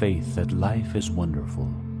have faith that life is wonderful.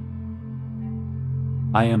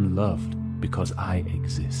 I am loved because I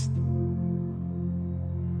exist.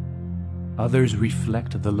 Others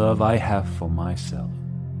reflect the love I have for myself.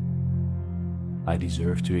 I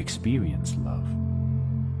deserve to experience love.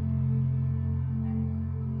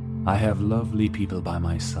 I have lovely people by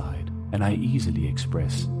my side, and I easily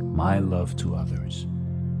express my love to others.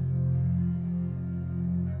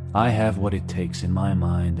 I have what it takes in my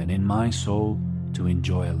mind and in my soul to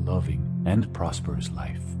enjoy a loving and prosperous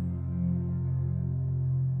life.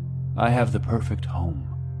 I have the perfect home.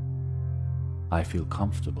 I feel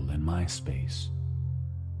comfortable in my space.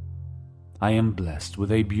 I am blessed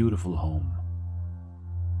with a beautiful home.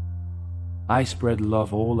 I spread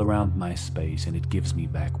love all around my space, and it gives me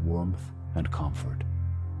back warmth and comfort.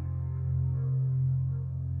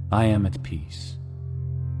 I am at peace.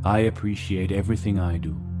 I appreciate everything I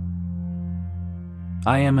do.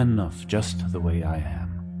 I am enough just the way I am.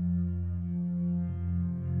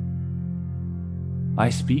 I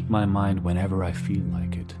speak my mind whenever I feel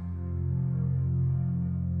like it.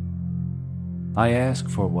 I ask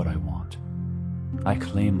for what I want. I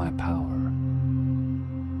claim my power.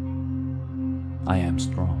 I am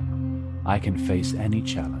strong. I can face any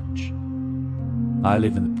challenge. I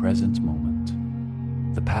live in the present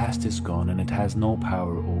moment. The past is gone and it has no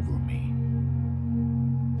power over me.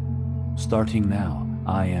 Starting now,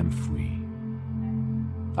 I am free.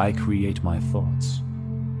 I create my thoughts.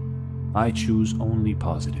 I choose only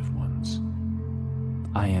positive ones.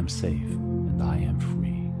 I am safe and I am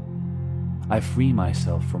free. I free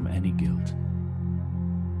myself from any guilt.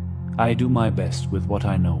 I do my best with what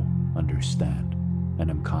I know, understand, and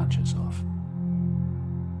am conscious of.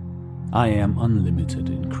 I am unlimited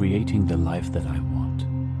in creating the life that I want.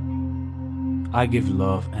 I give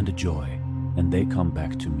love and joy, and they come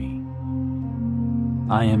back to me.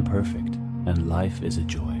 I am perfect, and life is a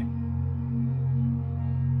joy.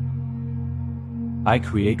 I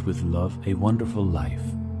create with love a wonderful life.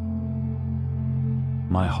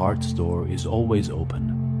 My heart's door is always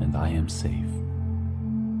open, and I am safe.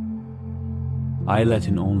 I let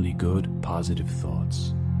in only good, positive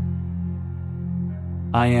thoughts.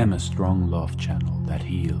 I am a strong love channel that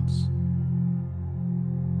heals.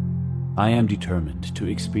 I am determined to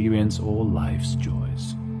experience all life's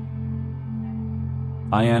joys.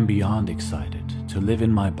 I am beyond excited to live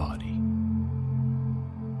in my body.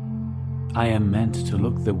 I am meant to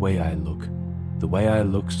look the way I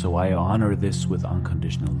look so I honor this with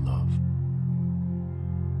unconditional love.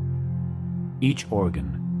 Each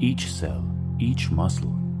organ, each cell, each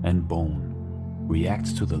muscle and bone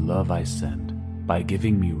reacts to the love I send by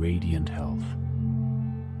giving me radiant health.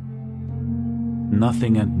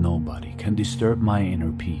 Nothing and nobody can disturb my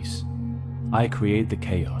inner peace. I create the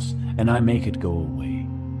chaos and I make it go away.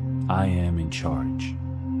 I am in charge.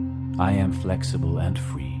 I am flexible and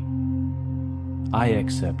free. I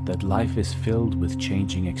accept that life is filled with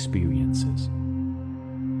changing experiences.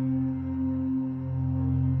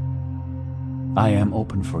 I am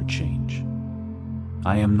open for change.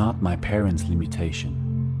 I am not my parents' limitation.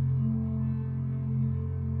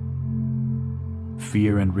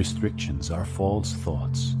 Fear and restrictions are false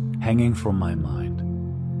thoughts hanging from my mind.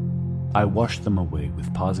 I wash them away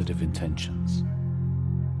with positive intentions.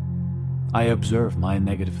 I observe my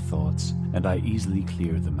negative thoughts and I easily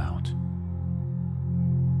clear them out.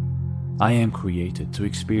 I am created to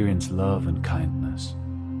experience love and kindness.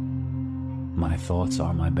 My thoughts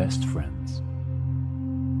are my best friends.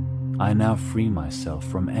 I now free myself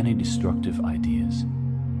from any destructive ideas.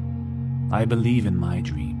 I believe in my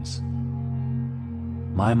dreams.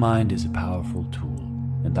 My mind is a powerful tool,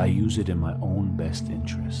 and I use it in my own best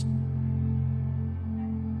interest.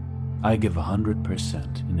 I give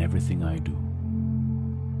 100% in everything I do.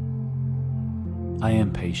 I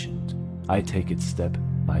am patient. I take it step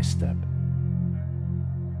by step.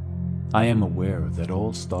 I am aware that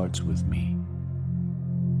all starts with me.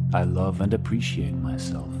 I love and appreciate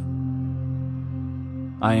myself.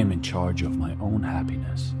 I am in charge of my own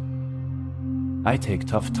happiness. I take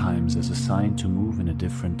tough times as a sign to move in a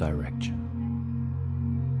different direction.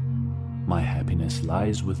 My happiness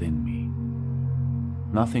lies within me.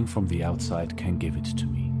 Nothing from the outside can give it to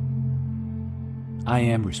me. I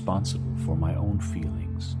am responsible for my own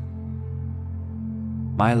feelings.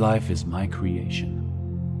 My life is my creation.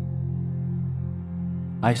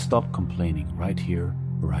 I stop complaining right here,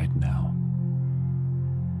 right now.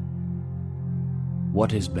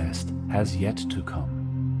 What is best has yet to come.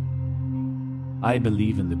 I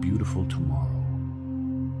believe in the beautiful tomorrow.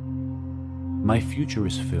 My future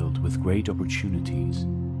is filled with great opportunities.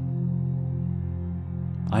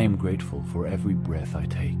 I am grateful for every breath I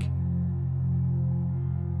take.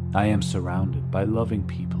 I am surrounded by loving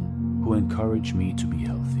people who encourage me to be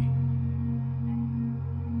healthy.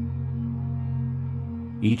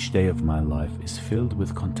 Each day of my life is filled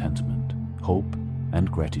with contentment, hope,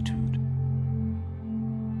 and gratitude.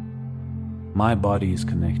 My body is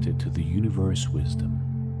connected to the universe wisdom.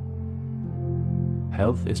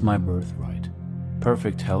 Health is my birthright.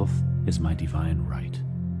 Perfect health is my divine right.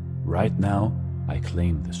 Right now, I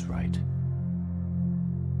claim this right.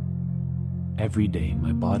 Every day,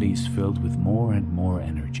 my body is filled with more and more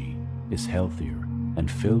energy, is healthier,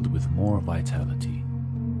 and filled with more vitality.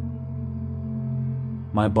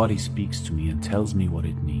 My body speaks to me and tells me what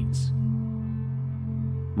it needs.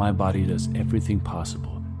 My body does everything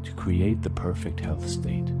possible to create the perfect health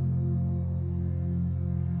state.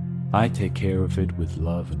 I take care of it with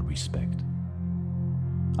love and respect.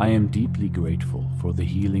 I am deeply grateful for the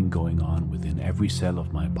healing going on within every cell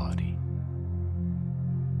of my body.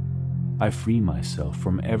 I free myself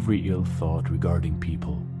from every ill thought regarding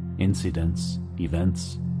people, incidents,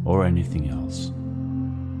 events, or anything else.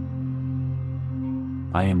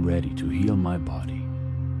 I am ready to heal my body.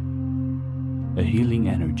 A healing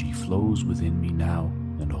energy flows within me now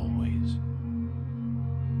and always.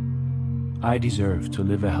 I deserve to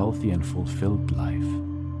live a healthy and fulfilled life.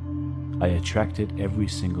 I attract it every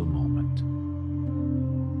single moment.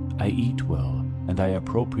 I eat well and I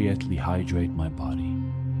appropriately hydrate my body.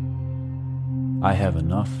 I have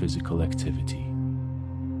enough physical activity.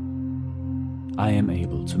 I am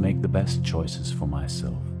able to make the best choices for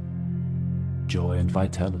myself. Joy and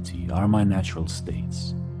vitality are my natural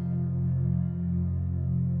states.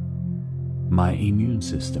 My immune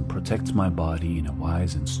system protects my body in a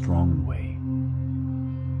wise and strong way.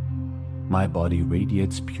 My body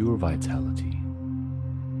radiates pure vitality.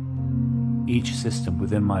 Each system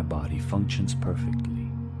within my body functions perfectly.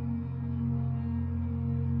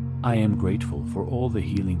 I am grateful for all the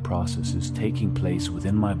healing processes taking place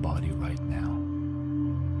within my body right now.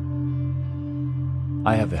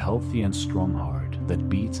 I have a healthy and strong heart that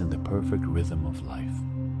beats in the perfect rhythm of life.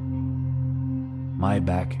 My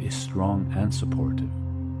back is strong and supportive.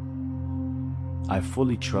 I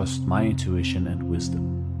fully trust my intuition and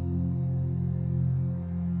wisdom.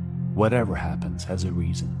 Whatever happens has a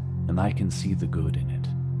reason, and I can see the good in it.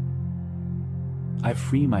 I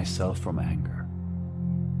free myself from anger.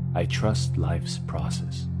 I trust life's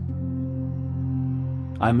process.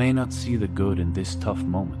 I may not see the good in this tough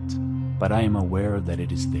moment, but I am aware that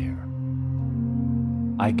it is there.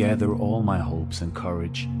 I gather all my hopes and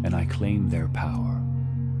courage, and I claim their power.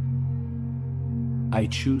 I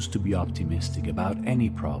choose to be optimistic about any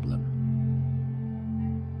problem.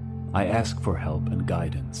 I ask for help and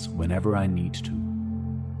guidance whenever I need to.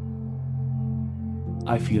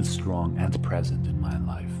 I feel strong and present in my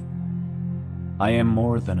life. I am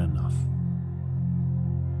more than enough.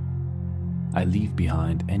 I leave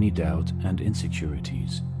behind any doubt and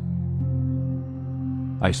insecurities.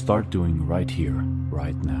 I start doing right here,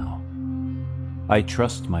 right now. I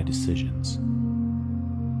trust my decisions.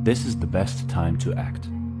 This is the best time to act.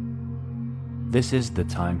 This is the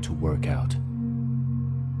time to work out.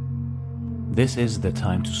 This is the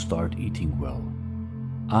time to start eating well.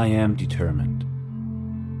 I am determined.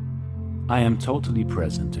 I am totally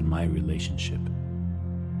present in my relationship.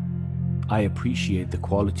 I appreciate the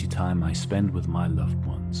quality time I spend with my loved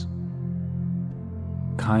ones.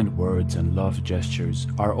 Kind words and love gestures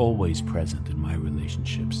are always present in my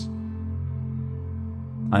relationships.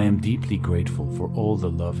 I am deeply grateful for all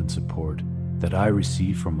the love and support that I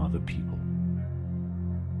receive from other people.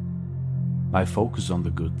 I focus on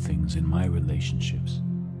the good things in my relationships.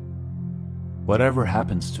 Whatever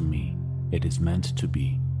happens to me, it is meant to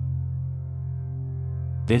be.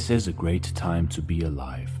 This is a great time to be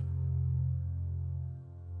alive.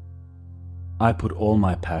 I put all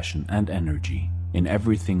my passion and energy in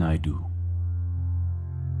everything I do.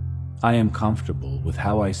 I am comfortable with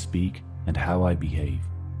how I speak and how I behave.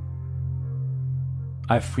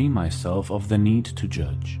 I free myself of the need to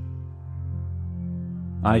judge.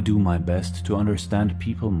 I do my best to understand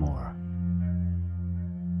people more.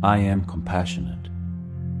 I am compassionate.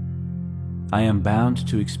 I am bound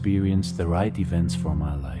to experience the right events for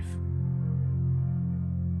my life.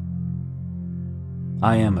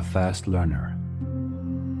 I am a fast learner.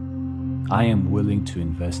 I am willing to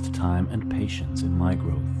invest time and patience in my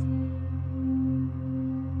growth.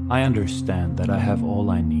 I understand that I have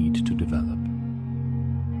all I need to develop.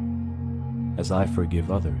 As I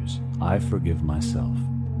forgive others, I forgive myself.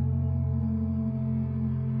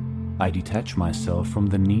 I detach myself from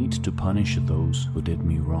the need to punish those who did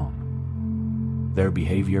me wrong. Their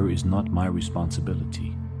behavior is not my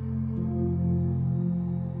responsibility.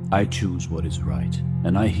 I choose what is right,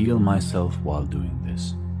 and I heal myself while doing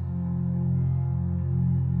this.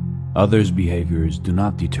 Others' behaviors do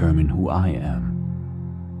not determine who I am.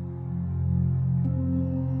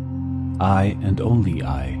 I, and only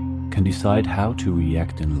I, can decide how to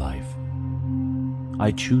react in life.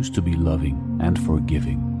 I choose to be loving and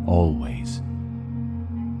forgiving always.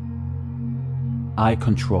 I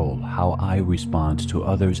control how I respond to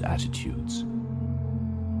others' attitudes.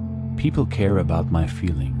 People care about my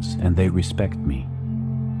feelings and they respect me.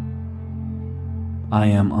 I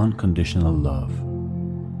am unconditional love.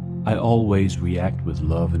 I always react with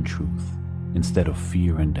love and truth instead of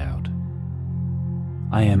fear and doubt.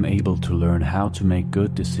 I am able to learn how to make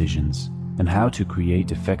good decisions and how to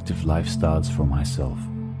create effective lifestyles for myself.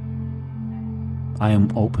 I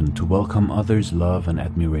am open to welcome others' love and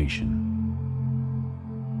admiration.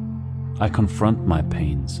 I confront my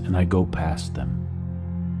pains and I go past them.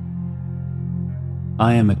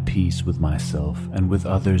 I am at peace with myself and with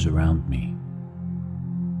others around me.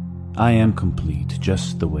 I am complete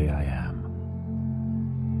just the way I am.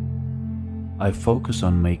 I focus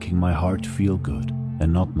on making my heart feel good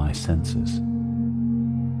and not my senses.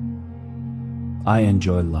 I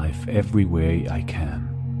enjoy life every way I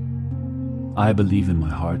can. I believe in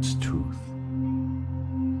my heart's truth.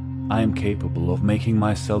 I am capable of making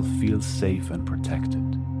myself feel safe and protected.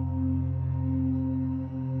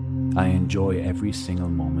 I enjoy every single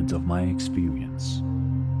moment of my experience.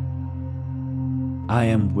 I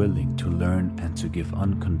am willing to learn and to give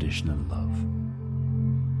unconditional love.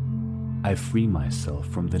 I free myself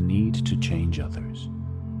from the need to change others.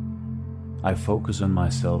 I focus on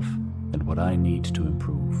myself and what I need to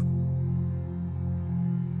improve.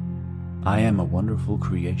 I am a wonderful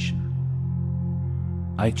creation.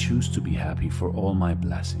 I choose to be happy for all my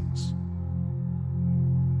blessings.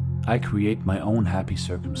 I create my own happy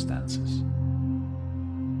circumstances.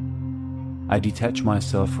 I detach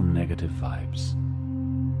myself from negative vibes.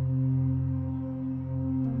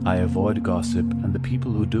 I avoid gossip and the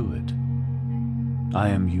people who do it. I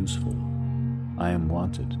am useful. I am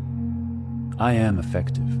wanted. I am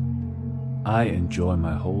effective. I enjoy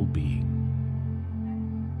my whole being.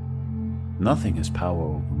 Nothing has power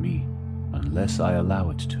over me unless I allow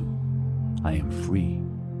it to. I am free.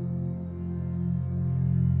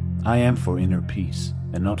 I am for inner peace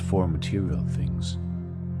and not for material things.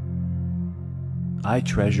 I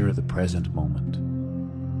treasure the present moment.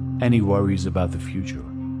 Any worries about the future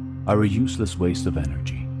are a useless waste of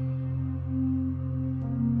energy.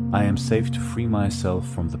 I am safe to free myself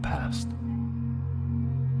from the past.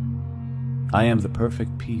 I am the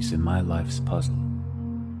perfect piece in my life's puzzle.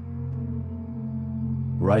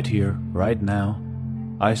 Right here, right now,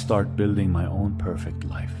 I start building my own perfect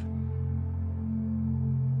life.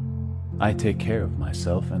 I take care of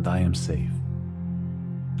myself and I am safe.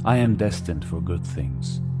 I am destined for good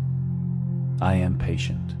things. I am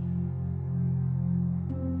patient.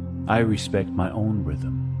 I respect my own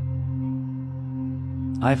rhythm.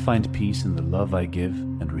 I find peace in the love I give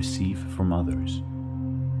and receive from others.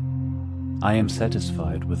 I am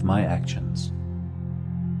satisfied with my actions.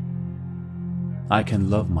 I can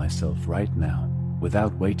love myself right now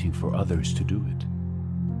without waiting for others to do it.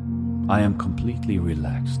 I am completely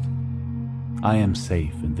relaxed. I am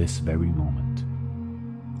safe in this very moment.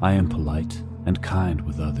 I am polite and kind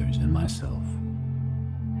with others and myself.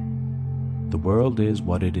 The world is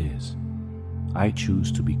what it is. I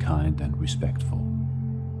choose to be kind and respectful.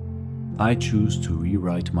 I choose to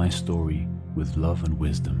rewrite my story with love and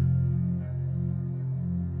wisdom.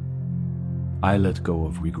 I let go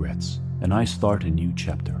of regrets and I start a new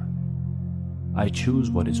chapter. I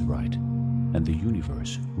choose what is right and the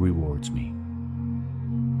universe rewards me.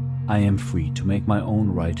 I am free to make my own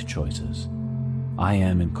right choices. I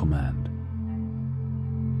am in command.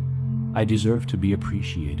 I deserve to be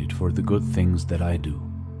appreciated for the good things that I do.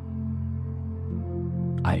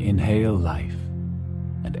 I inhale life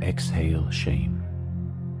and exhale shame.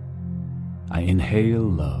 I inhale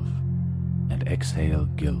love and exhale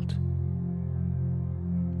guilt.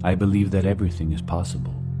 I believe that everything is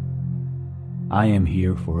possible. I am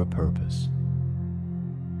here for a purpose.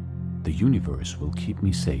 The universe will keep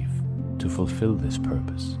me safe to fulfill this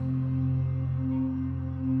purpose.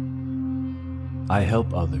 I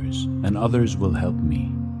help others, and others will help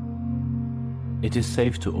me. It is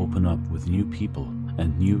safe to open up with new people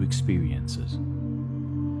and new experiences.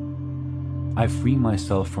 I free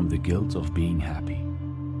myself from the guilt of being happy.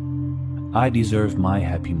 I deserve my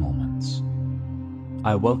happy moments.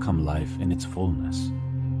 I welcome life in its fullness.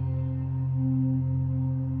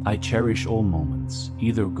 I cherish all moments,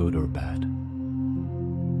 either good or bad.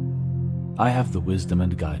 I have the wisdom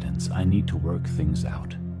and guidance I need to work things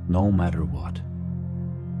out, no matter what.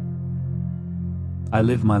 I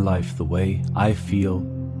live my life the way I feel,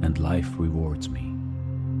 and life rewards me.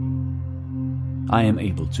 I am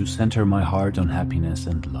able to center my heart on happiness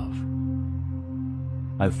and love.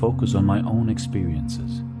 I focus on my own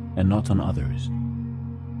experiences and not on others.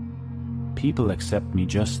 People accept me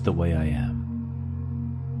just the way I am.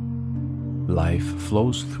 Life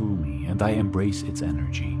flows through me and I embrace its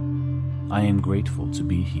energy. I am grateful to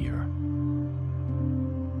be here.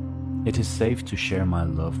 It is safe to share my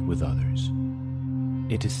love with others.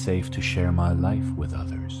 It is safe to share my life with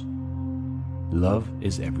others. Love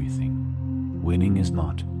is everything. Winning is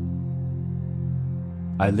not.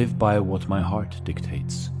 I live by what my heart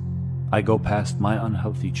dictates. I go past my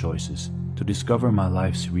unhealthy choices to discover my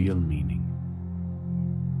life's real meaning.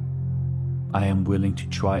 I am willing to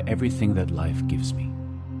try everything that life gives me.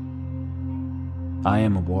 I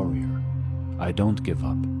am a warrior. I don't give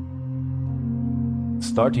up.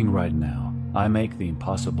 Starting right now, I make the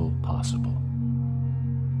impossible possible.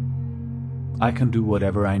 I can do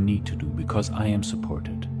whatever I need to do because I am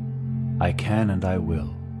supported. I can and I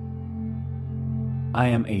will. I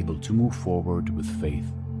am able to move forward with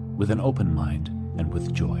faith, with an open mind, and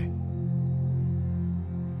with joy.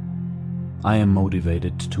 I am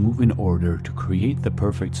motivated to move in order to create the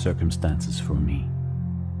perfect circumstances for me.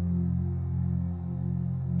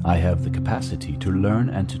 I have the capacity to learn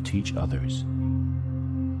and to teach others.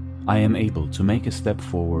 I am able to make a step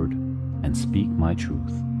forward and speak my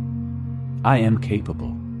truth. I am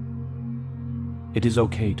capable. It is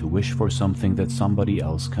okay to wish for something that somebody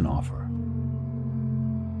else can offer.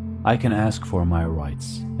 I can ask for my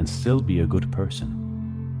rights and still be a good person.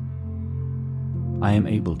 I am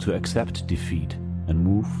able to accept defeat and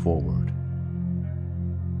move forward.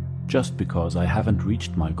 Just because I haven't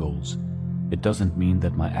reached my goals, it doesn't mean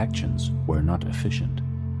that my actions were not efficient.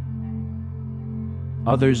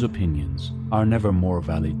 Others' opinions are never more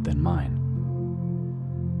valid than mine.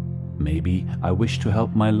 Maybe I wish to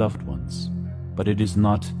help my loved ones, but it is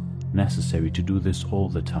not necessary to do this all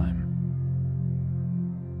the time.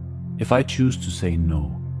 If I choose to say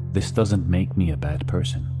no, this doesn't make me a bad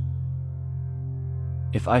person.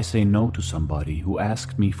 If I say no to somebody who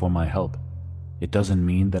asked me for my help, it doesn't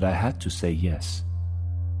mean that I had to say yes.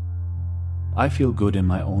 I feel good in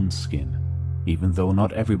my own skin, even though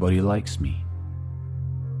not everybody likes me.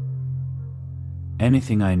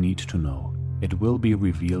 Anything I need to know, it will be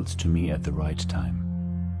revealed to me at the right time.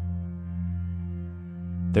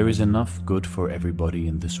 There is enough good for everybody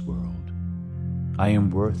in this world. I am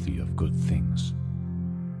worthy of good things.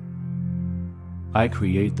 I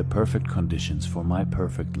create the perfect conditions for my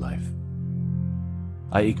perfect life.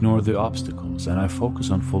 I ignore the obstacles and I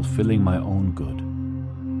focus on fulfilling my own good.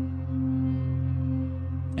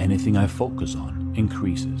 Anything I focus on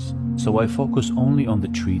increases, so I focus only on the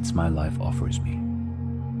treats my life offers me.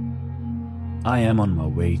 I am on my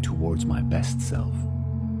way towards my best self.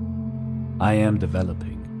 I am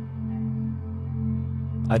developing.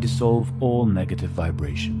 I dissolve all negative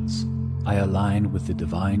vibrations. I align with the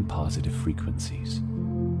divine positive frequencies.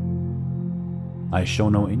 I show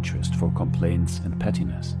no interest for complaints and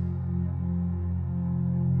pettiness.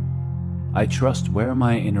 I trust where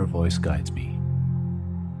my inner voice guides me.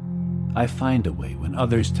 I find a way when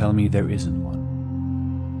others tell me there isn't one.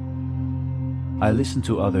 I listen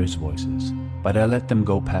to others' voices, but I let them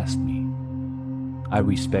go past me. I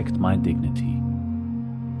respect my dignity.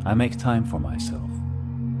 I make time for myself.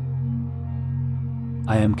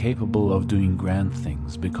 I am capable of doing grand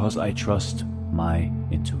things because I trust my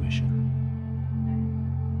intuition.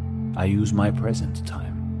 I use my present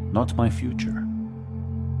time, not my future.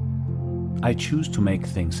 I choose to make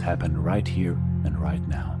things happen right here and right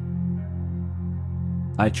now.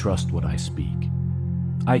 I trust what I speak.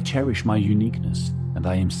 I cherish my uniqueness, and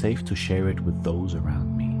I am safe to share it with those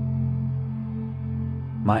around me.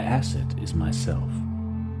 My asset is myself.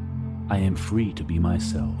 I am free to be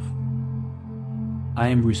myself. I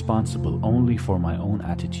am responsible only for my own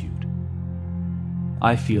attitude.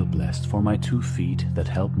 I feel blessed for my 2 feet that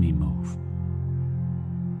help me move.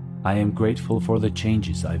 I am grateful for the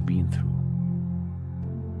changes I've been through.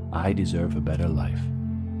 I deserve a better life.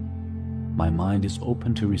 My mind is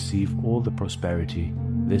open to receive all the prosperity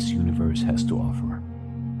this universe has to offer.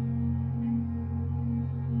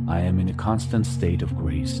 I am in a constant state of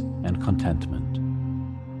grace and contentment.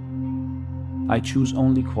 I choose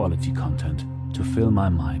only quality content to fill my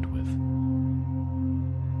mind with.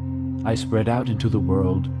 I spread out into the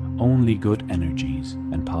world only good energies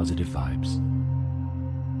and positive vibes.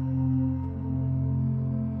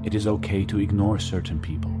 It is okay to ignore certain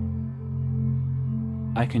people.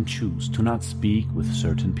 I can choose to not speak with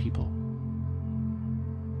certain people.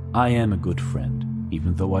 I am a good friend,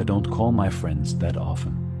 even though I don't call my friends that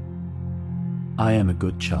often. I am a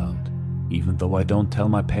good child, even though I don't tell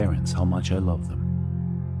my parents how much I love them.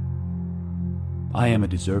 I am a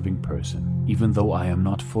deserving person, even though I am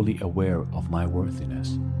not fully aware of my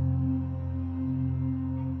worthiness.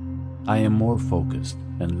 I am more focused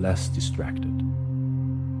and less distracted.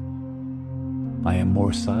 I am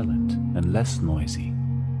more silent and less noisy.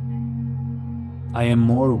 I am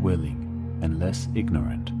more willing and less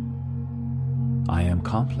ignorant. I am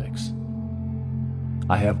complex.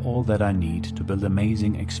 I have all that I need to build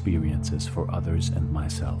amazing experiences for others and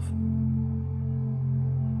myself.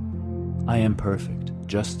 I am perfect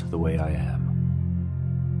just the way I am.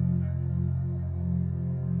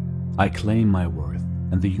 I claim my worth,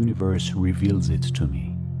 and the universe reveals it to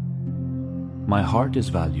me. My heart is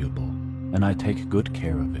valuable, and I take good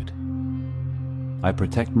care of it. I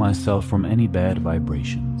protect myself from any bad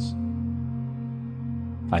vibrations.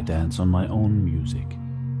 I dance on my own music.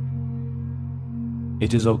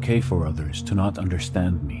 It is okay for others to not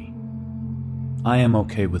understand me. I am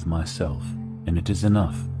okay with myself, and it is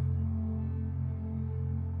enough.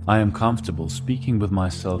 I am comfortable speaking with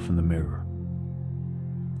myself in the mirror.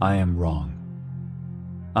 I am wrong.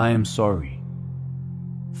 I am sorry.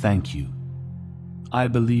 Thank you. I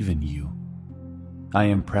believe in you. I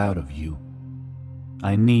am proud of you.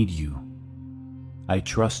 I need you. I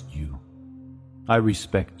trust you. I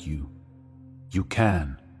respect you. You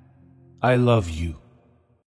can. I love you.